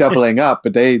if they were doubling up,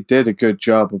 but they did a good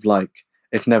job of like,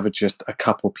 it's never just a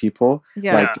couple people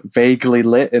like vaguely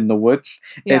lit in the woods.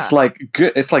 It's like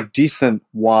good. It's like decent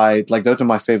wide. Like those are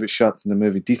my favorite shots in the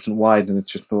movie. Decent wide, and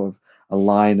it's just sort of a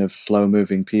line of slow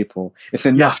moving people. It's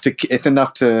enough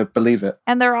to believe it.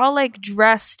 And they're all like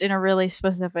dressed in a really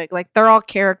specific, like they're all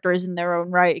characters in their own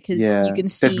right, because you can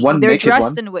see they're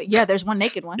dressed in a way. Yeah, there's one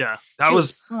naked one. Yeah, that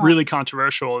was really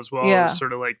controversial as well. Yeah. It was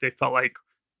sort of like they felt like,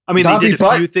 I mean, Zombie they did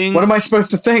a few things. What am I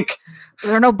supposed to think?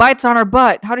 There are no bites on her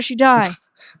butt. How does she die?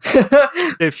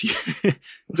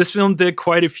 This film did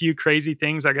quite a few crazy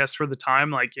things, I guess, for the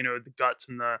time, like, you know, the guts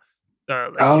and the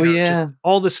just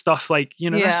all this stuff, like, you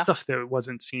know, that stuff that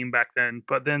wasn't seen back then.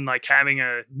 But then like having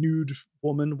a nude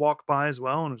woman walk by as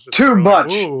well, and it was just too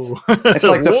much. It's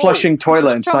like the flushing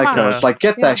toilet in Psycho. It's like,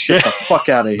 get that shit the fuck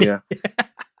out of here.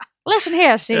 Listen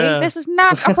here, see, this is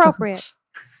not appropriate.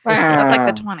 That's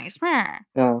like the 20s.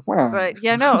 But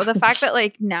yeah, no, the fact that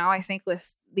like now I think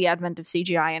with the advent of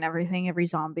CGI and everything, every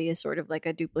zombie is sort of like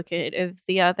a duplicate of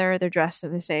the other. They're dressed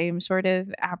in the same sort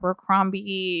of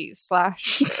Abercrombie /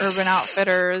 Urban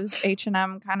Outfitters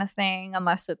H&M kind of thing,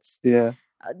 unless it's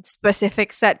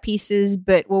specific set pieces.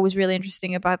 But what was really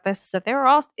interesting about this is that they were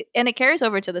all, and it carries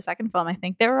over to the second film, I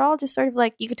think, they were all just sort of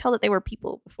like, you could tell that they were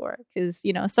people before, because,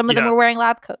 you know, some of them were wearing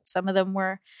lab coats, some of them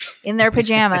were in their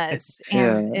pajamas,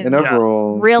 and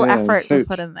overall real effort was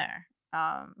put in there.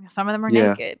 Some of them are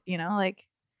naked, you know, like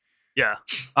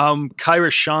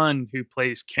Kyra Shawn, who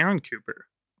plays Karen Cooper,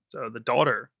 so the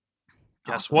daughter,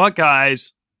 guess what,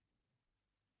 guys,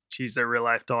 she's their real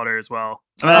life daughter as well.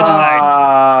 Imagine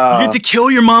that. You get to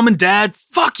kill your mom and dad.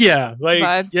 Fuck yeah. Like,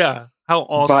 vibes. Yeah. How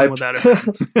awesome would that have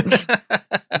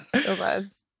been? So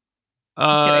vibes.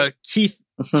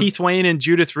 Keith Wayne and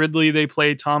Judith Ridley, they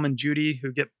play Tom and Judy,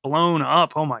 who get blown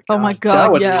up. Oh my god. Oh my god.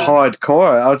 That was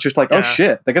hardcore. I was just like, oh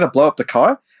shit, they're gonna blow up the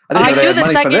car? I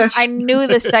knew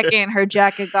the second her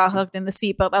jacket got hooked in the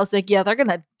seatbelt, I was like, yeah, they're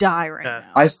gonna die right now.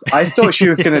 I thought she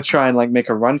was gonna try and like make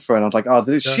a run for it. I was like,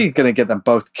 oh, she's gonna get them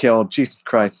both killed. Jesus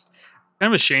Christ.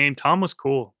 Kind of a shame. Tom was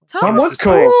cool. Tom was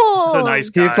cool. He's a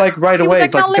nice guy. He's like right away.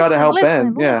 He's like, gotta help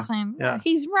Ben. Yeah.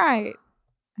 He's right.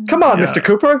 Come on, Mr.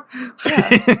 Cooper.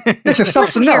 Yeah. This is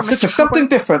something else. This is something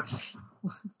different.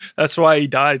 That's why he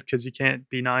died, because you can't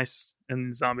be nice in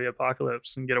the zombie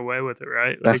apocalypse and get away with it,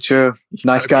 right? Like, that's true.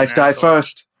 Nice guys die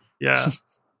first. Yeah.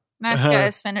 Nice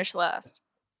guys finish last.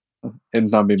 In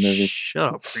zombie movies.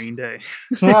 Shut up, Green Day.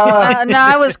 No,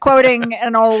 I was quoting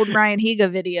an old Ryan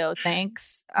Higa video.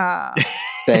 Thanks.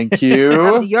 Thank you.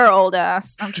 That's your old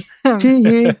ass.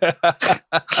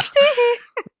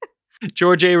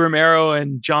 George A. Romero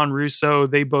and John Russo,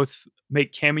 they both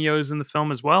make cameos in the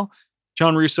film as well.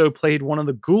 John Russo played one of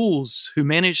the ghouls who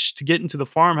managed to get into the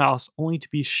farmhouse only to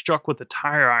be struck with a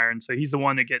tire iron. So he's the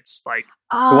one that gets like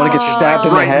the one that gets stabbed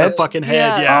in the head. In the fucking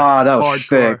head. Yeah. That was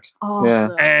sick. Awesome. Yeah.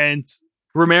 And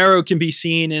Romero can be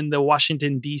seen in the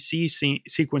Washington D.C.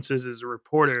 sequences as a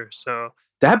reporter. So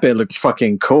that bit looked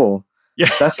fucking cool. Yeah,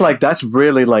 that's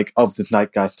really like of the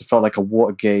zeitgeist. It felt like a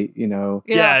Watergate, you know,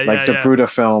 the Bruder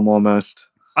film almost.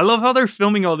 I love how they're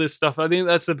filming all this stuff. I think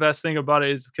that's the best thing about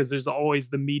it, is because there's always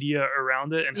the media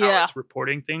around it and how it's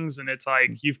reporting things. And it's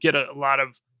like, you get a lot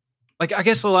of, like, I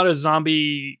guess a lot of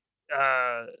zombie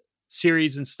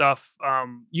series and stuff.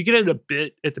 You get it a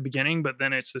bit at the beginning, but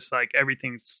then it's just like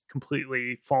everything's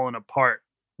completely fallen apart.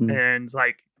 And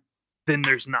like, then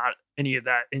there's not any of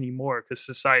that anymore because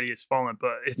society has fallen.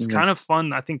 But it's kind of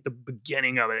fun. I think the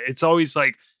beginning of it, it's always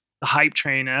like the hype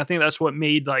train. And I think that's what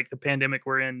made like the pandemic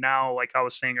we're in now, like I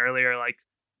was saying earlier, like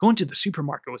going to the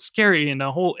supermarket was scary, and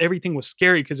everything was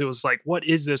scary because it was like, what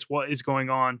is this? What is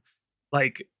going on?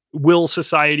 Like, will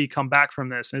society come back from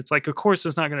this? And it's like, of course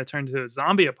it's not going to turn to a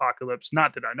zombie apocalypse,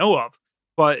 not that I know of,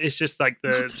 but it's just like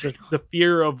the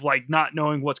fear of like not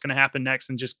knowing what's going to happen next,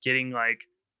 and just getting like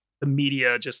the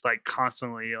media just like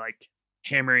constantly like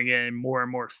hammering in more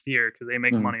and more fear because they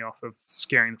make money off of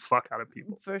scaring the fuck out of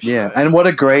people. For sure. Yeah, and what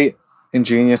a great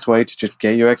ingenious way to just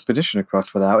get your expedition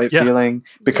across without it feeling,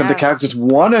 because the characters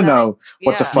want to know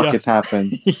what the fuck has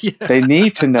happened. They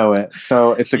need to know it.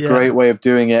 So it's a great way of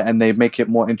doing it, and they make it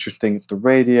more interesting at the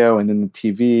radio and then the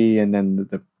TV, and then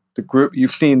the group. You've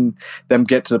seen them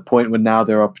get to the point where now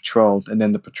they're on patrol, and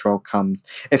then the patrol comes.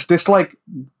 It's this like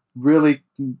really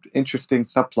interesting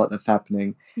subplot that's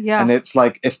happening. Yeah. And it's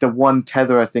like, it's the one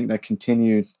tether I think that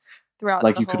continued throughout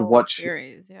like the you could whole watch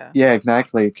series. Yeah. Yeah,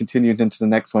 exactly. Continued into the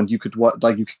next one, you could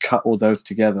you could cut all those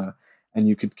together, and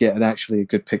you could get actually a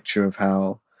good picture of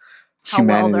how How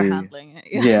well humanity, they're handling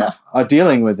it. are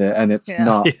dealing with it, and it's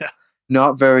Yeah.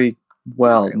 not very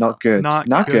well, very not well. good, Not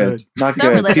not good, good. not It's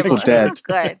not good. relatable. People It's dead. not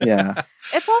good. Yeah,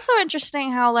 It's also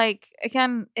interesting how, like,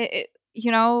 again,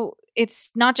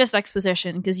 it's not just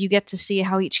exposition, because you get to see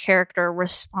how each character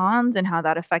responds and how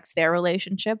that affects their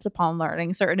relationships upon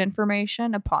learning certain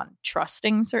information, upon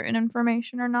trusting certain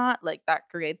information or not. Like, that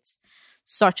creates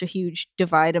such a huge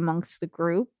divide amongst the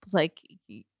group. Like,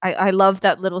 I love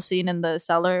that little scene in the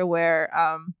cellar where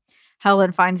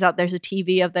Helen finds out there's a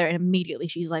TV up there, and immediately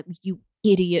she's like, "You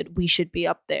idiot, we should be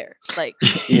up there." Like,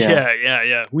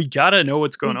 Yeah. We gotta know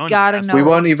what's going on. gotta know we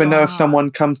won't what's even know going if someone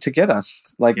come to get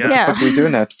us. Like, what the Yeah. fuck are we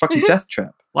doing there? Fucking death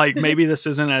trap. Like, maybe this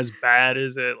isn't as bad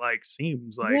as it like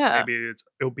seems. Like, Yeah. maybe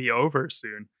it'll be over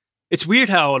soon. It's weird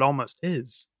how it almost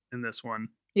is in this one.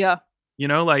 yeah. You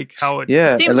know, like how it.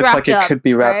 Yeah, Seems it looks like wrapped it up, could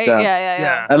be wrapped right? up.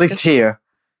 Yeah. At least here,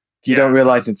 you Yeah. don't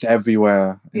realize it's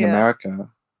everywhere in Yeah.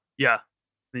 America. Yeah.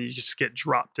 And you just get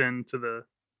dropped into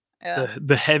Yeah.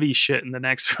 the heavy shit in the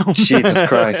next film. Jesus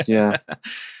Christ, yeah.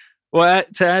 Well,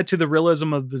 to add to the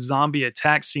realism of the zombie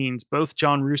attack scenes, both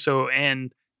John Russo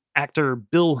and actor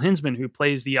Bill Hinsman, who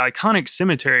plays the iconic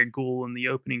cemetery ghoul in the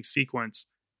opening sequence,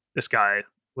 this guy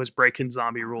was breaking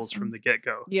zombie rules from the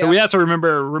get-go. So we have to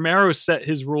remember Romero set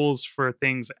his rules for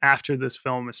things after this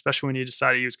film, especially when he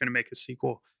decided he was going to make a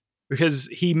sequel, because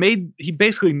he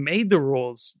basically made the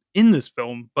rules in this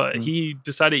film, but he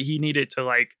decided he needed to,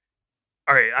 like,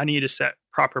 all right, I need to set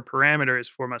proper parameters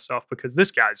for myself because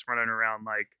this guy's running around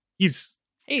like he's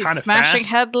kind of smashing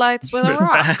fast, headlights with a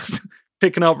rock. fast,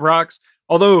 picking up rocks.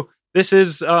 Although this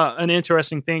is an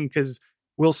interesting thing because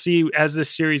we'll see as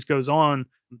this series goes on,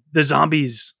 the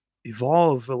zombies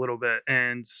evolve a little bit,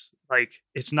 and like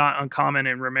it's not uncommon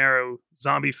in Romero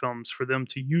zombie films for them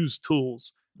to use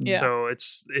tools. Yeah. So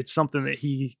it's something that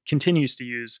he continues to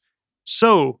use.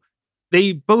 So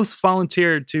they both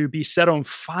volunteered to be set on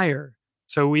fire.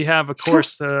 So we have, of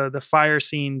course, the fire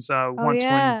scenes once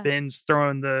when Ben's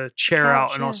throwing the chair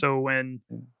out, and also when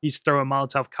he's throwing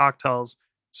Molotov cocktails.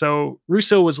 So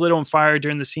Russo was lit on fire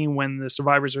during the scene when the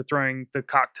survivors are throwing the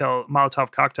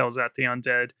Molotov cocktails at the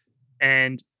undead,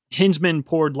 and Hinsman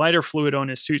poured lighter fluid on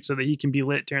his suit so that he can be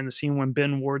lit during the scene when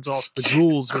Ben wards off the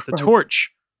ghouls with a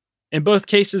torch. In both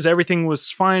cases, everything was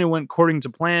fine and went according to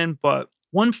plan, but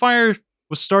one fire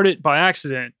was started by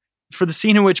accident. For the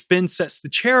scene in which Ben sets the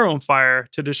chair on fire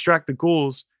to distract the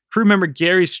ghouls, crew member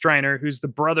Gary Striner, who's the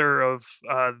brother of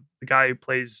the guy who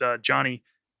plays Johnny,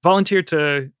 volunteered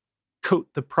to coat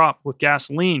the prop with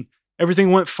gasoline.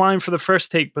 Everything went fine for the first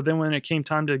take, but then when it came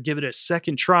time to give it a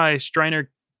second try, Striner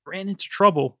ran into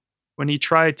trouble when he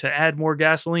tried to add more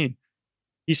gasoline.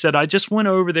 He said, "I just went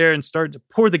over there and started to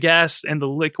pour the gas, and the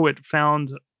liquid found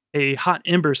a hot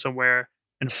ember somewhere,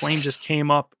 and a flame just came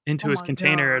up into his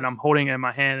container, and I'm holding it in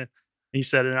my hand." And he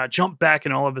said, "And I jumped back,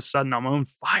 and all of a sudden, I'm on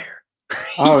fire."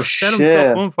 Oh, set shit.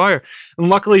 himself on fire. And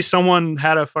luckily, someone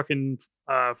had a fucking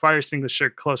fire extinguisher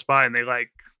close by, and they like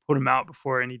put him out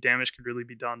before any damage could really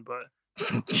be done. But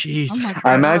Jesus,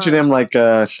 I imagine him like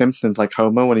Simpsons, like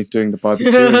Homer when he's doing the barbecue,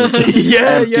 and he's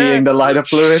Yeah, emptying the lighter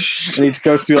fluid, and he's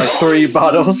go through like 3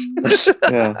 bottles.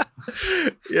 Yeah.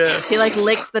 He like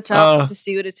licks the top to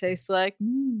see what it tastes like.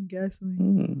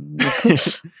 Gasoline.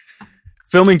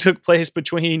 Filming took place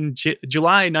between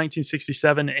July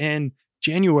 1967 and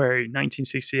January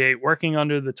 1968, working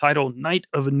under the title Night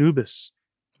of Anubis.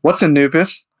 What's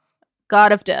Anubis?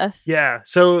 God of Death. Yeah,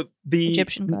 so the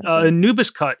Egyptian god of death. Anubis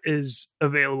cut is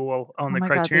available on Oh the my God,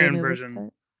 the Criterion Anubis version,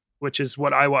 cut. which is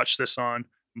what I watched this on.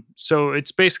 So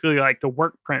it's basically like the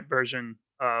work print version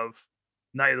of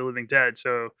Night of the Living Dead.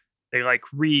 So they like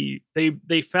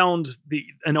they found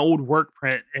an old work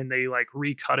print and they like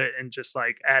recut it and just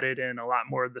like added in a lot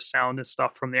more of the sound and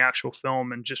stuff from the actual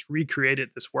film and just recreated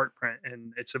this work print,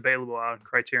 and it's available on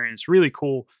Criterion. It's really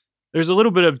cool. There's a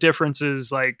little bit of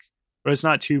differences, like, but it's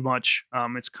not too much.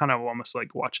 It's kind of almost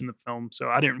like watching the film. So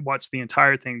I didn't watch the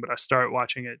entire thing, but I started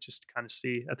watching it just to kind of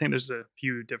see. I think there's a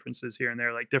few differences here and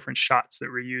there, like different shots that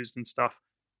were used and stuff.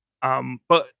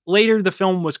 But later the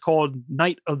film was called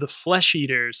Night of the Flesh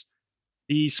Eaters.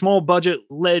 The small budget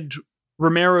led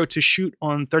Romero to shoot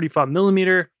on 35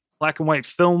 millimeter black and white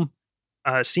film.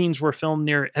 Scenes were filmed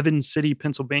near Evans City,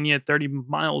 Pennsylvania, 30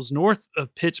 miles north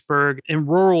of Pittsburgh in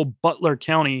rural Butler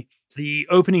County. The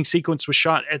opening sequence was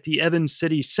shot at the Evans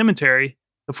City Cemetery.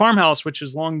 The farmhouse, which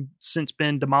has long since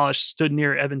been demolished, stood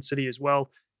near Evans City as well.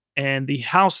 And the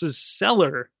house's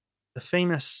cellar, the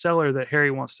famous cellar that Harry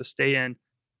wants to stay in,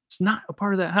 It's not a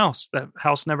part of that house. That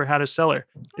house never had a cellar.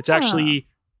 It's actually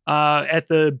at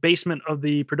the basement of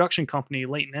the production company,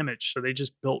 Leighton Image. So they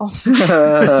just built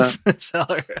a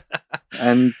cellar.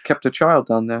 And kept a child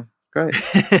down there. Great.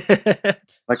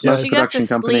 Like most She got to production sleep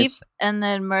companies. and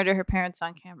then murder her parents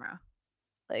on camera.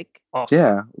 Like, Awesome.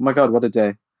 Yeah. Oh my God, what a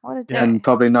day. what a day. And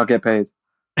probably not get paid.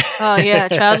 Oh yeah,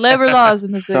 child labor laws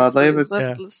in the 60s. Child labor,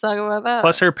 Let's talk about that.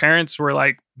 Plus, her parents were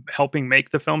like helping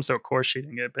make the film, so of course she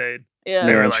didn't get paid. yeah, Yeah.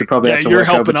 They were and she like, probably had to you're work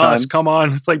helping overtime. us. Come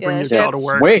on, it's like Yeah, bring your she child to had-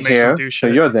 work. Wait and make here, them do so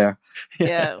shit. you're there.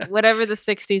 yeah, whatever the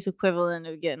 60s equivalent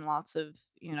of getting lots of,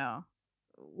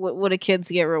 what do kids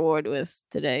get rewarded with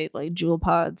today? Like Jewel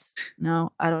pods?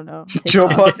 No, I don't know. Jewel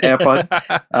TikTok. pod,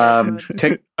 AirPod.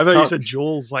 Tick, I thought you Top- said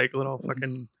Jules, like little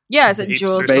fucking Yeah, I said Vapes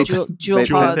Jewel, or something. Jewel Vape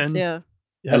pods. pens.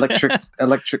 Yeah,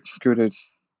 electric scooter,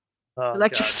 Oh,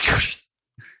 electric God. scooters.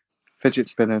 fidget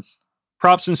spinner.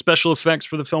 Props and special effects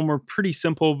for the film were pretty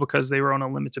simple because they were on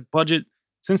a limited budget.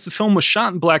 Since the film was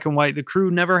shot in black and white, the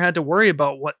crew never had to worry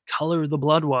about what color the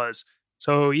blood was.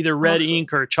 So either red Awesome.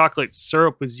 ink or chocolate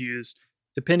syrup was used,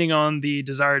 depending on the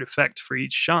desired effect for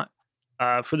each shot.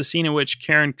 For the scene in which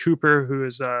Karen Cooper, who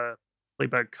is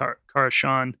played by Kara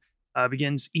Sean,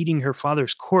 begins eating her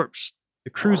father's corpse,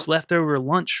 the crew's leftover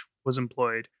lunch was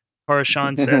employed. Kara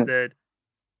Sean said that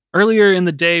earlier in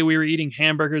the day, we were eating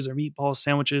hamburgers or meatball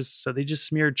sandwiches, so they just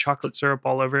smeared chocolate syrup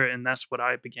all over it, and that's what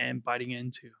I began biting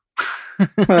into.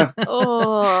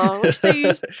 Oh, I wish they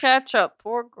used ketchup.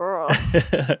 Poor girl.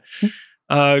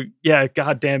 Yeah,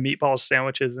 goddamn meatball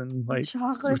sandwiches and like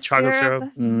with chocolate syrup.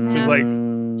 That's She's like,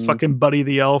 Mm. Fucking Buddy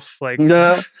the Elf. Like,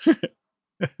 Yeah.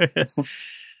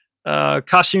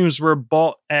 costumes were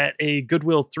bought at a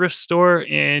Goodwill thrift store,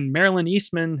 and Marilyn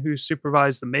Eastman, who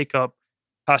supervised the makeup,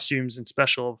 costumes, and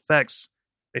special effects,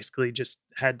 basically just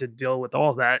had to deal with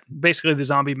all that. Basically, the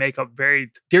zombie makeup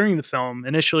varied during the film.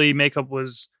 Initially, makeup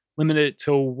was limited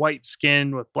to white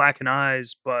skin with blackened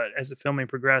eyes, but as the filming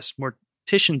progressed,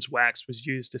 mortician's wax was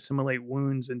used to simulate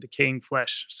wounds and decaying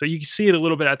flesh. So you can see it a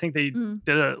little bit. I think they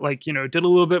did a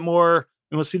little bit more,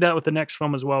 and we'll see that with the next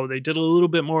film as well. They did a little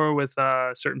bit more with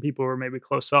certain people who were maybe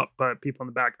close up, but people in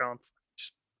the background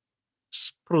just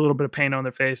put a little bit of paint on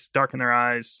their face, darken their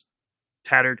eyes,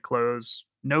 tattered clothes,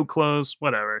 no clothes,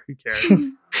 whatever. Who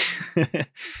cares?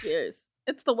 Cheers.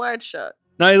 It's the wide shot.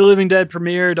 Night of the Living Dead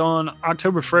premiered on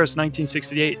October 1st,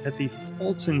 1968 at the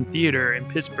Fulton Theater in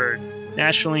Pittsburgh.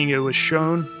 Nationally, it was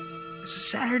shown as a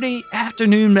Saturday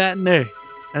afternoon matinee,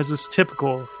 as was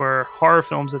typical for horror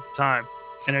films at the time,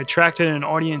 and attracted an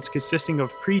audience consisting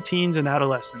of preteens and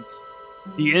adolescents.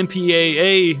 The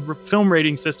MPAA film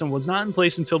rating system was not in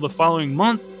place until the following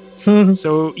month,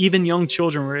 so even young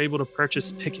children were able to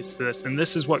purchase tickets to this, and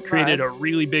this is what created a Vibes.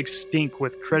 really big stink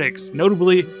with critics,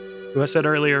 notably, who I said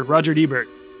earlier, Roger Ebert,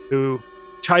 who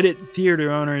chided theater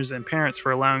owners and parents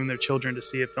for allowing their children to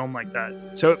see a film like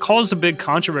that. So it caused a big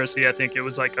controversy. I think it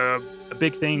was like a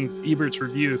big thing, Ebert's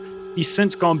review. He's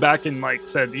since gone back and like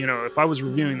said, if I was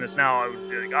reviewing this now, I would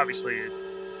be like, obviously it'd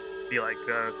be like,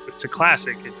 it's a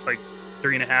classic. It's like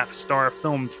 3.5 star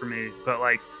film for me. But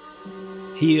like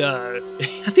he, I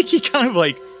think he kind of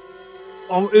like,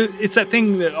 it's that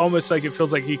thing that almost like it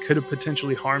feels like he could have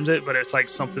potentially harmed it, but it's like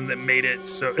something that made it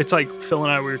so. It's like Phil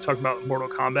and I, we were talking about Mortal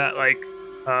Kombat, like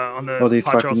on the All these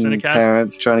Podcast fucking Cinecast.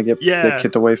 parents trying to get Yeah. their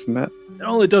kid away from it. And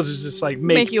all it does is just like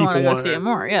make you people want to go wanna see it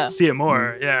more. Yeah. see it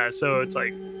more. Yeah. So it's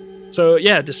like,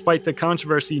 despite the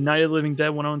controversy, Night of the Living Dead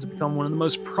went on to become one of the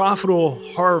most profitable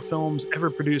horror films ever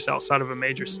produced outside of a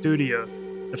major studio.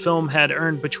 The film had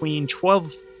earned between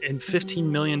 12 and $15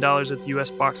 million at the US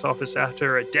box office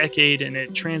after a decade, and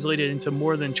it translated into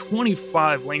more than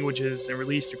 25 languages and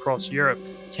released across Europe,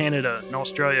 Canada, and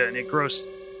Australia, and it grossed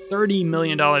 $30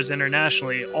 million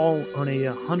internationally, all on a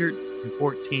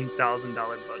 $114,000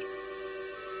 budget.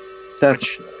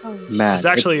 That's mad. It's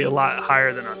actually a lot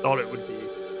higher than I thought it would be.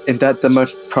 Isn't that the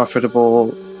most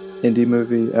profitable indie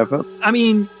movie ever? I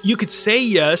mean, you could say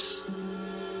yes.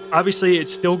 Obviously,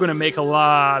 it's still going to make a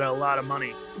lot of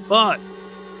money. But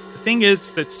the thing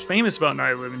is that's famous about Night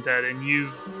of the Living Dead, and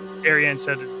Ariane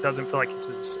said it doesn't feel like it's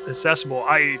as accessible.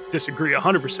 I disagree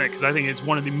 100% because I think it's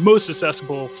one of the most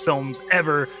accessible films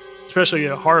ever, especially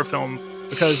a horror film,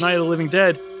 because Night of the Living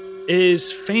Dead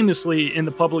is famously in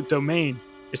the public domain.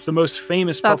 It's the most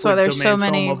famous That's why public there's domain so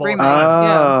many film of all remakes. time.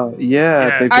 Oh, yeah.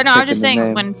 Yeah. they've I know. I'm taken just the saying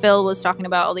name. when Phil was talking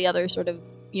about all the other sort of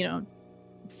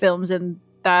films in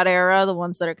that era, the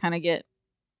ones that are kind of get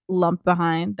lumped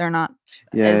behind, they're not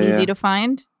as easy to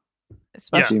find,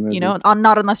 especially Yeah.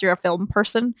 not unless you're a film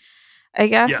person. I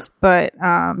guess. But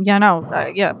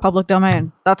public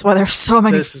domain. That's why there's so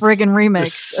many friggin'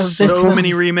 remakes of this. So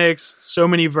many remakes, so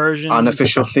many versions,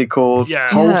 unofficial sequels,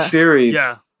 whole series,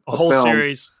 a whole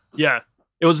series. Yeah,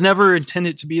 it was never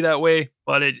intended to be that way,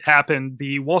 but it happened.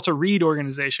 The Walter Reed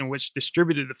organization, which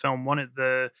distributed the film, wanted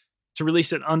to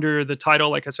release it under the title,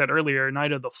 like I said earlier,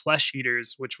 Night of the Flesh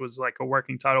Eaters, which was like a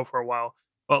working title for a while.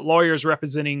 But lawyers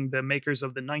representing the makers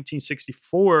of the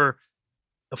 1964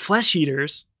 The Flesh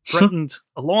Eaters threatened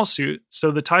a lawsuit,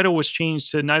 so the title was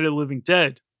changed to Night of the Living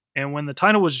Dead. And when the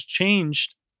title was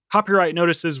changed, copyright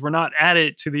notices were not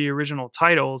added to the original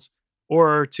titles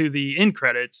or to the end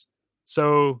credits.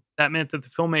 So that meant that the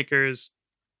filmmakers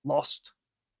lost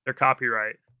their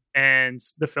copyright, and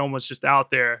the film was just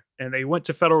out there. And they went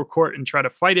to federal court and tried to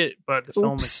fight it, but the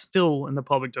film is still in the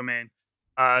public domain.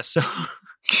 So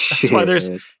that's why there's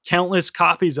countless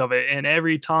copies of it, and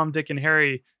every Tom, Dick, and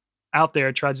Harry out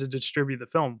there tries to distribute the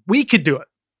film. We could do it.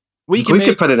 We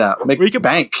could put it out. We could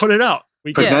bank. Put it out.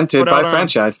 Presented by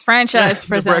Franchise. Franchise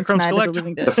presents Night of the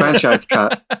Living Dead. The franchise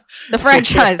cut. The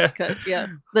franchise cut. Yeah.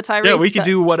 The Tyrese. Yeah, we could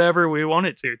do whatever we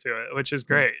wanted to it, which is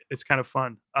great. It's kind of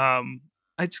fun.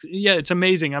 It's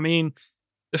amazing. I mean,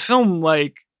 the film,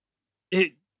 like,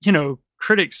 it,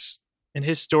 critics and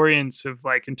historians have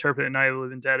like interpreted Night of the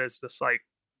Living Dead as this like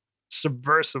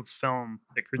subversive film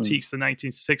that critiques the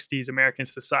 1960s American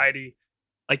society,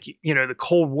 like, the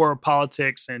Cold War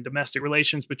politics and domestic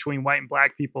relations between white and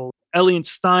black people. Elliot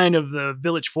Stein of the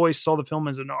Village Voice saw the film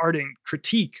as an ardent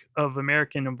critique of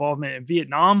American involvement in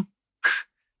Vietnam,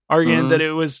 arguing that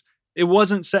it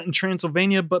wasn't set in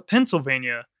Transylvania but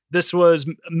Pennsylvania. This was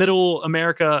middle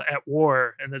America at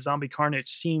war, and the zombie carnage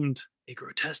seemed a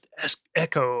grotesque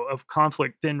echo of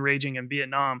conflict then raging in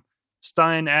Vietnam.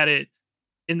 Stein added,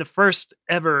 in the first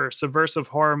ever subversive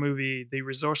horror movie, the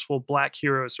resourceful black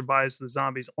hero survives the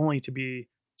zombies only to be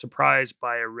surprised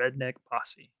by a redneck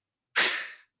posse.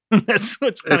 That's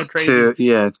what's kind of crazy.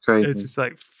 It's crazy. It's just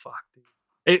like, fuck,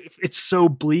 dude. It's so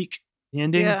bleak, the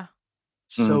ending. Yeah.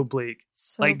 So bleak.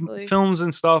 So like bleak. Films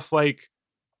and stuff, like,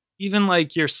 even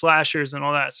like your slashers and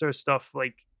all that sort of stuff,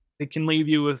 like, it can leave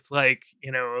you with like,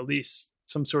 at least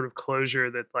some sort of closure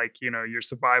that like, your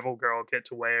survival girl gets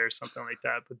away or something like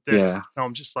that. But this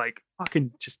film just like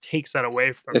fucking just takes that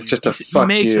away from you. It's just a fuck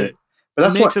makes you. It. But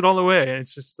that's makes it all the way.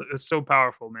 It's so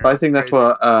powerful, man. I think that's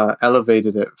what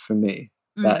elevated it for me,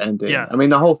 that ending. Yeah. I mean,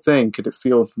 the whole thing, could it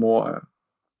feel more,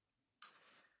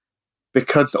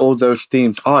 because all those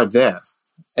themes are there.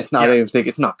 It's not anything.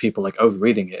 It's not people like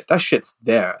overreading it. That shit's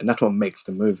there, and that's what makes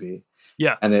the movie.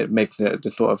 Yeah, and it makes it the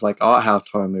sort of like art house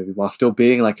horror movie while still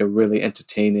being like a really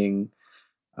entertaining,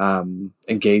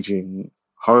 engaging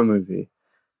horror movie.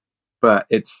 But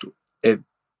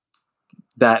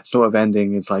that sort of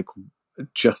ending is like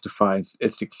justified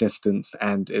its existence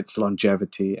and its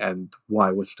longevity and why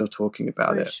we're still talking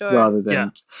about it, rather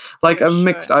than like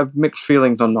I've mixed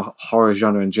feelings on the horror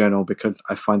genre in general, because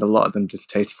I find a lot of them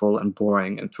distasteful and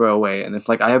boring and throwaway, and it's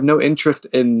like I have no interest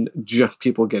in just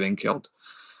people getting killed.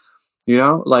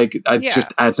 Like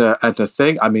just as a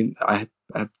thing. I mean,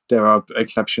 there are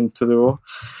exceptions to the rule.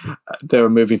 There are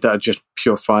movies that are just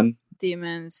pure fun.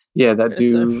 Demons. Yeah, that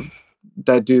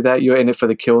do that. You're in it for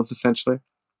the kills, essentially.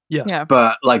 Yeah.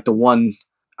 But like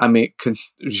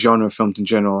genre films in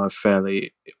general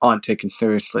aren't taken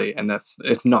seriously, and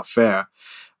it's not fair.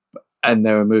 And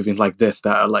there are movies like this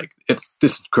that are like, this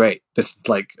is great. This is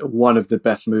like one of the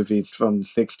best movies from the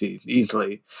 60s,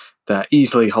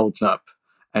 easily holds up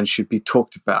and should be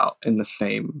talked about in the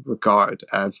same regard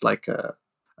as like a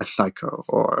Psycho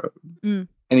or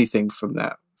anything from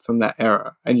that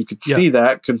era. And you could see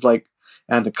that because like,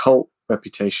 and a cult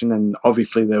reputation, and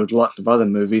obviously there was lots of other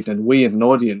movies, and we as an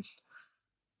audience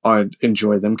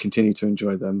continue to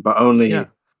enjoy them, but only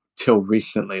till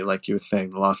recently, like you were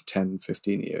saying, the last 10,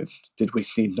 15 years, did we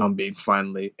see zombies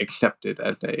finally accepted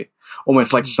as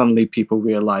almost like suddenly people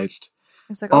realized,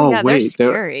 it's like, wait, they're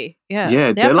scary.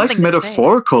 They're like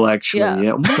metaphorical, actually.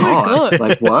 Yeah. Oh my god,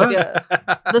 like what? Yeah.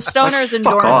 The stoners and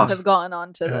dorms have gotten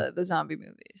onto the zombie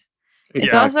movies.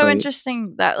 It's also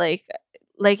interesting that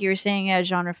like you were saying,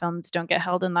 genre films don't get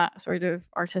held in that sort of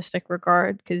artistic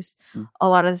regard, because a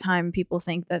lot of the time people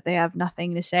think that they have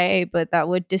nothing to say, but that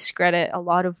would discredit a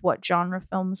lot of what genre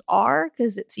films are,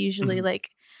 because it's usually like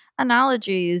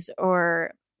analogies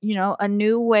or, a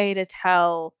new way to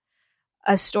tell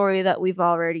a story that we've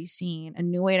already seen, a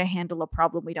new way to handle a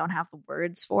problem we don't have the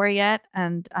words for yet.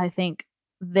 And I think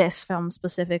this film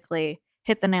specifically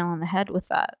hit the nail on the head with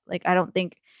that. Like, I don't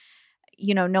think,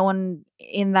 no one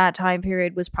in that time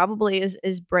period was probably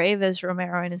as brave as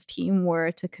Romero and his team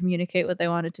were to communicate what they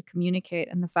wanted to communicate.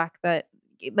 And the fact that,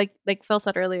 like Phil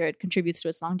said earlier, it contributes to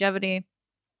its longevity.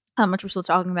 How much we're still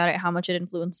talking about it, how much it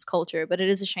influences culture, but it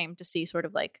is a shame to see sort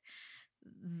of like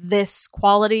this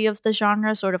quality of the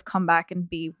genre sort of come back and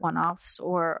be one-offs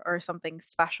or something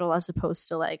special as opposed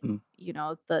to like you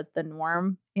know the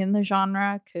norm in the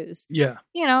genre, because you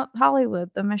know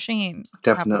Hollywood, the machine,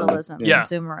 capitalism,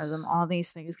 consumerism, all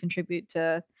these things contribute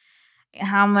to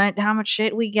how much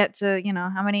shit we get to, you know,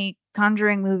 how many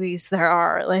Conjuring movies there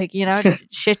are, like, you know,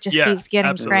 shit just keeps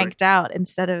getting cranked out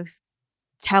instead of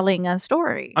telling a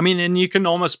story. I mean, and you can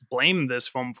almost blame this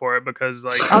film for it because,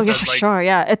 like, sure,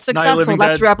 it's successful.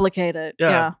 Let's replicate it.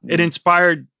 Yeah, it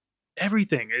inspired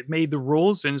everything. It made the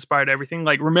rules. It inspired everything.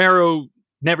 Like Romero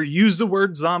never used the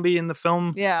word zombie in the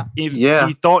film.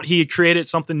 He thought he had created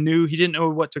something new. He didn't know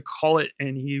what to call it,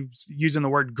 and he was using the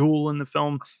word ghoul in the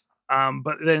film.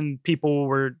 But then people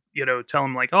were, you know, telling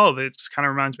him like, oh, this kind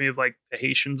of reminds me of like the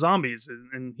Haitian zombies.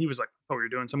 And he was like, oh, you're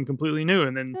doing something completely new.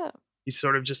 And then he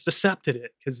sort of just accepted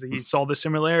it because he saw the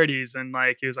similarities. And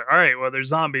like, he was like, all right, well, there's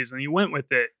zombies. And he went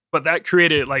with it. But that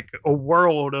created like a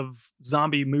world of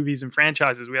zombie movies and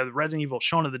franchises. We have Resident Evil,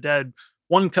 Shaun of the Dead,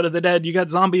 One Cut of the Dead. You got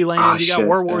Zombieland. You got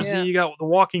World War Z. You got The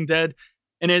Walking Dead.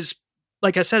 And it's,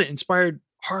 like I said, it inspired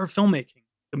horror filmmaking.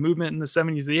 The movement in the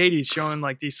 70s, the 80s, showing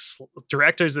like these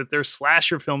directors that their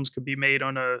slasher films could be made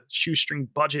on a shoestring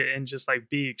budget and just like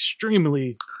be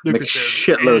extremely lucrative. Make a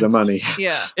shitload of money.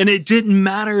 Yeah. And it didn't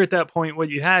matter at that point what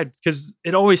you had, because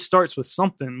it always starts with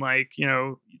something. Like, you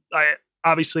know,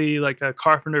 obviously like a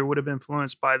Carpenter would have been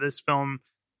influenced by this film,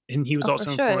 and he was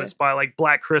also influenced by like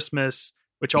Black Christmas,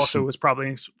 which also was probably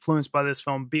influenced by this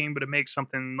film, being able to make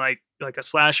something like a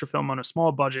slasher film on a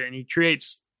small budget. And he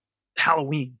creates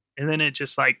Halloween. And then it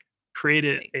just like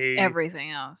created everything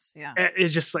else. Yeah.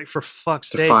 It's just like, for fuck's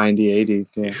sake. Define the 80s.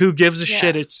 Yeah. Who gives a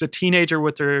shit? It's a teenager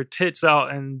with their tits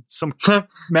out and some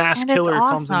mass killer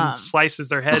comes and slices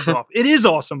their heads off. It is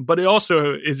awesome, but it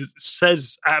also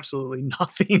says absolutely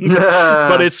nothing.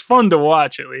 But it's fun to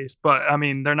watch at least. But I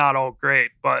mean, they're not all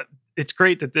great, but it's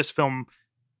great that this film,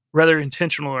 whether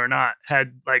intentional or not,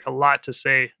 had like a lot to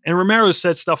say. And Romero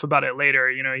said stuff about it later.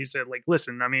 You know, he said like,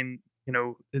 listen, I mean, you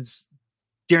know, it's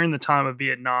during the time of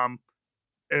Vietnam,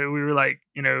 we were like,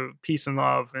 you know, peace and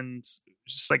love, and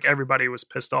just like everybody was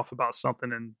pissed off about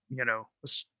something, and, you know,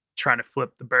 was trying to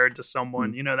flip the bird to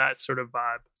someone, you know, that sort of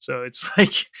vibe. So it's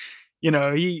like, you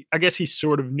know, I guess he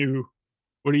sort of knew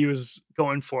what he was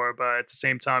going for, but at the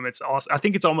same time, it's awesome. I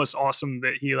think it's almost awesome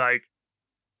that he like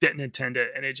didn't intend it,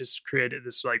 and it just created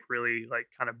this like really like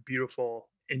kind of beautiful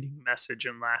ending message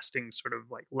and lasting sort of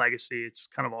like legacy. It's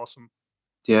kind of awesome.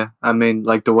 Yeah, I mean,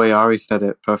 like the way Ari said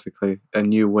it perfectly, a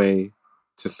new way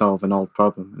to solve an old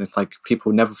problem. And it's like,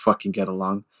 people never fucking get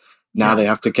along. Now they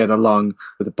have to get along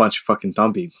with a bunch of fucking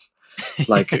zombies.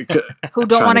 Like, who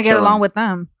don't want to get along with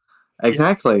them.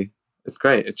 Exactly. Yeah. It's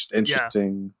great. It's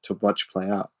interesting to watch play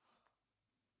out.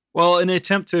 Well, in an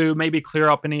attempt to maybe clear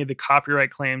up any of the copyright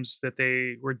claims that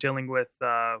they were dealing with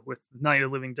Night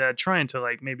of the Living Dead, trying to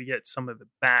like maybe get some of it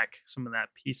back, some of that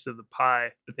piece of the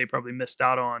pie that they probably missed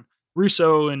out on,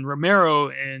 Russo and Romero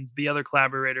and the other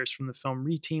collaborators from the film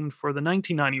reteamed for the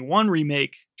 1991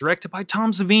 remake, directed by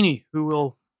Tom Savini, who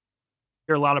we'll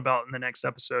hear a lot about in the next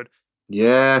episode.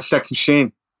 Yeah, Sex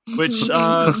Machine. Which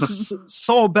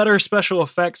saw better special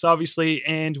effects, obviously,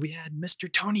 and we had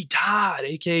Mr. Tony Todd,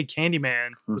 aka Candyman,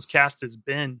 was cast as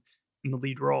Ben in the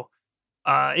lead role.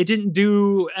 It didn't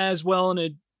do as well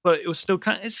but it was still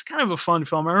it's kind of a fun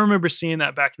film. I remember seeing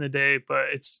that back in the day, but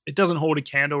it doesn't hold a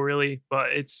candle really,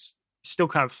 but it's still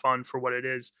kind of fun for what it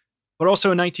is. But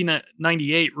also in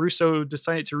 1998, Russo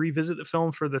decided to revisit the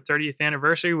film for the 30th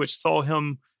anniversary, which saw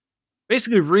him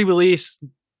basically re-release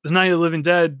The Night of the Living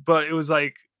Dead, but it was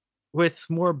like with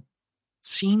more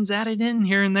scenes added in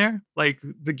here and there. Like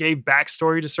they gave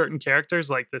backstory to certain characters,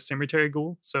 like the cemetery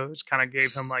ghoul. So it just kind of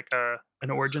gave him like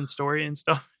an origin story and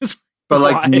stuff. But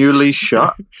like newly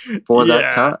shot for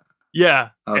that cut? Yeah.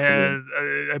 Okay.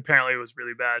 And apparently it was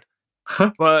really bad.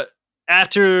 But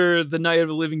after The Night of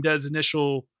the Living Dead's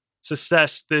initial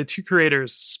success, the two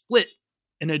creators split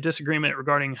in a disagreement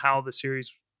regarding how the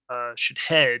series should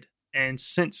head. And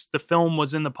since the film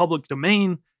was in the public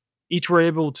domain, each were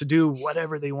able to do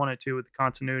whatever they wanted to with the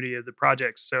continuity of the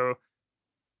project. So,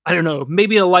 I don't know,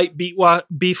 maybe a light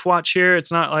beef watch here.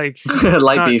 It's not like...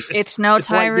 beef. It's no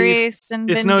Tyrese and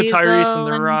Vin Diesel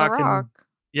and The Rock.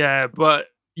 Yeah, but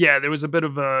yeah, there was a bit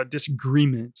of a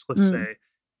disagreement, let's say.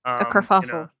 A kerfuffle.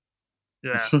 You know,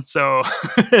 yeah, so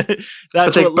that's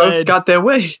but they what both got their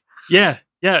way. Yeah,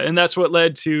 and that's what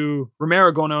led to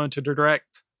Romero going on to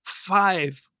direct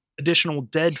 5 additional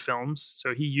Dead films.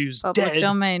 So he used public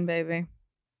domain, baby.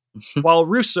 while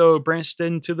Russo branched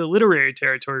into the literary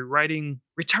territory, writing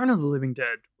Return of the Living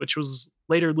Dead, which was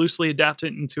later loosely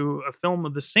adapted into a film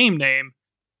of the same name,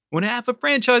 would have a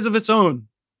franchise of its own,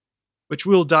 which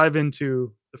we'll dive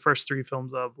into the first 3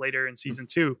 films of later in season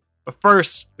 2. But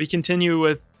first, we continue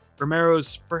with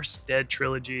Romero's first Dead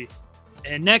trilogy.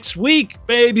 And next week,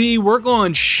 baby, we're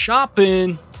going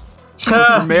shopping.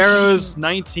 Romero's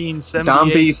 1978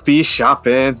 Zombie be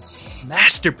shopping.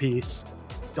 masterpiece,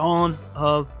 Dawn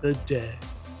of the Dead.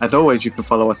 As always, you can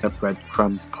follow us at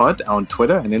Breadcrumb Pod on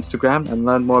Twitter and Instagram and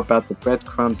learn more about the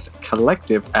Breadcrumbs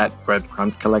Collective at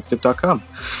breadcrumbscollective.com.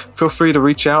 Feel free to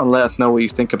reach out and let us know what you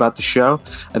think about the show.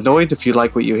 Annoyed, if you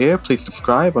like what you hear, please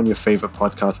subscribe on your favorite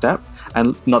podcast app,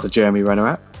 and not the Jeremy Renner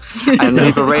app, and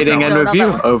leave a rating and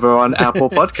review over on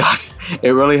Apple Podcasts.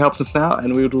 It really helps us out,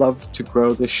 and we would love to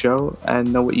grow this show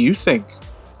and know what you think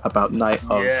about Night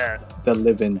of the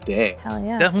Living Dead. Hell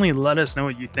yeah. Definitely let us know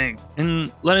what you think.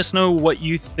 And let us know what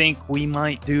you think we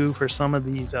might do for some of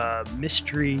these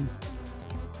mystery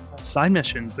side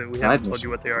missions that we haven't told you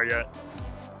what they are yet.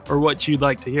 Or what you'd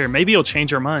like to hear. Maybe it'll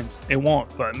change our minds. It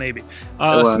won't, but maybe.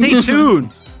 Stay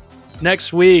tuned.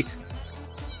 Next week,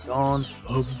 Dawn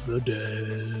of the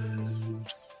Dead.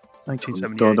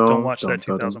 1978. Don't watch that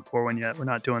 2004 one yet. We're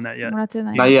not doing that yet. We're not doing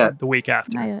that Not yet. The week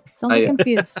after. Not yet. Don't get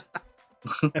confused.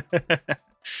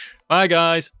 Bye,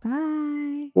 guys.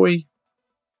 Bye. Boy.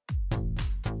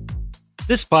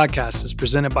 This podcast is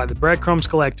presented by the Breadcrumbs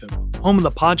Collective, home of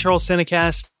the Pod Charles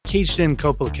Cinecast, Caged In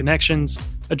Coppola Connections,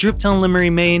 A Driptown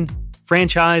Limerick, Maine,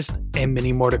 Franchised, and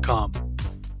many more to come.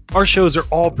 Our shows are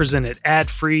all presented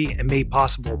ad-free and made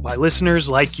possible by listeners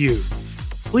like you.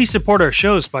 Please support our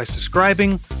shows by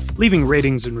subscribing, leaving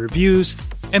ratings and reviews,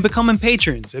 and becoming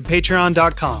patrons at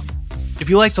patreon.com. If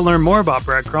you'd like to learn more about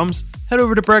Breadcrumbs, head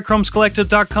over to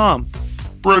breadcrumbscollective.com.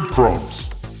 Breadcrumbs.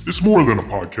 It's more than a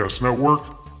podcast network.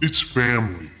 It's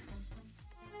family.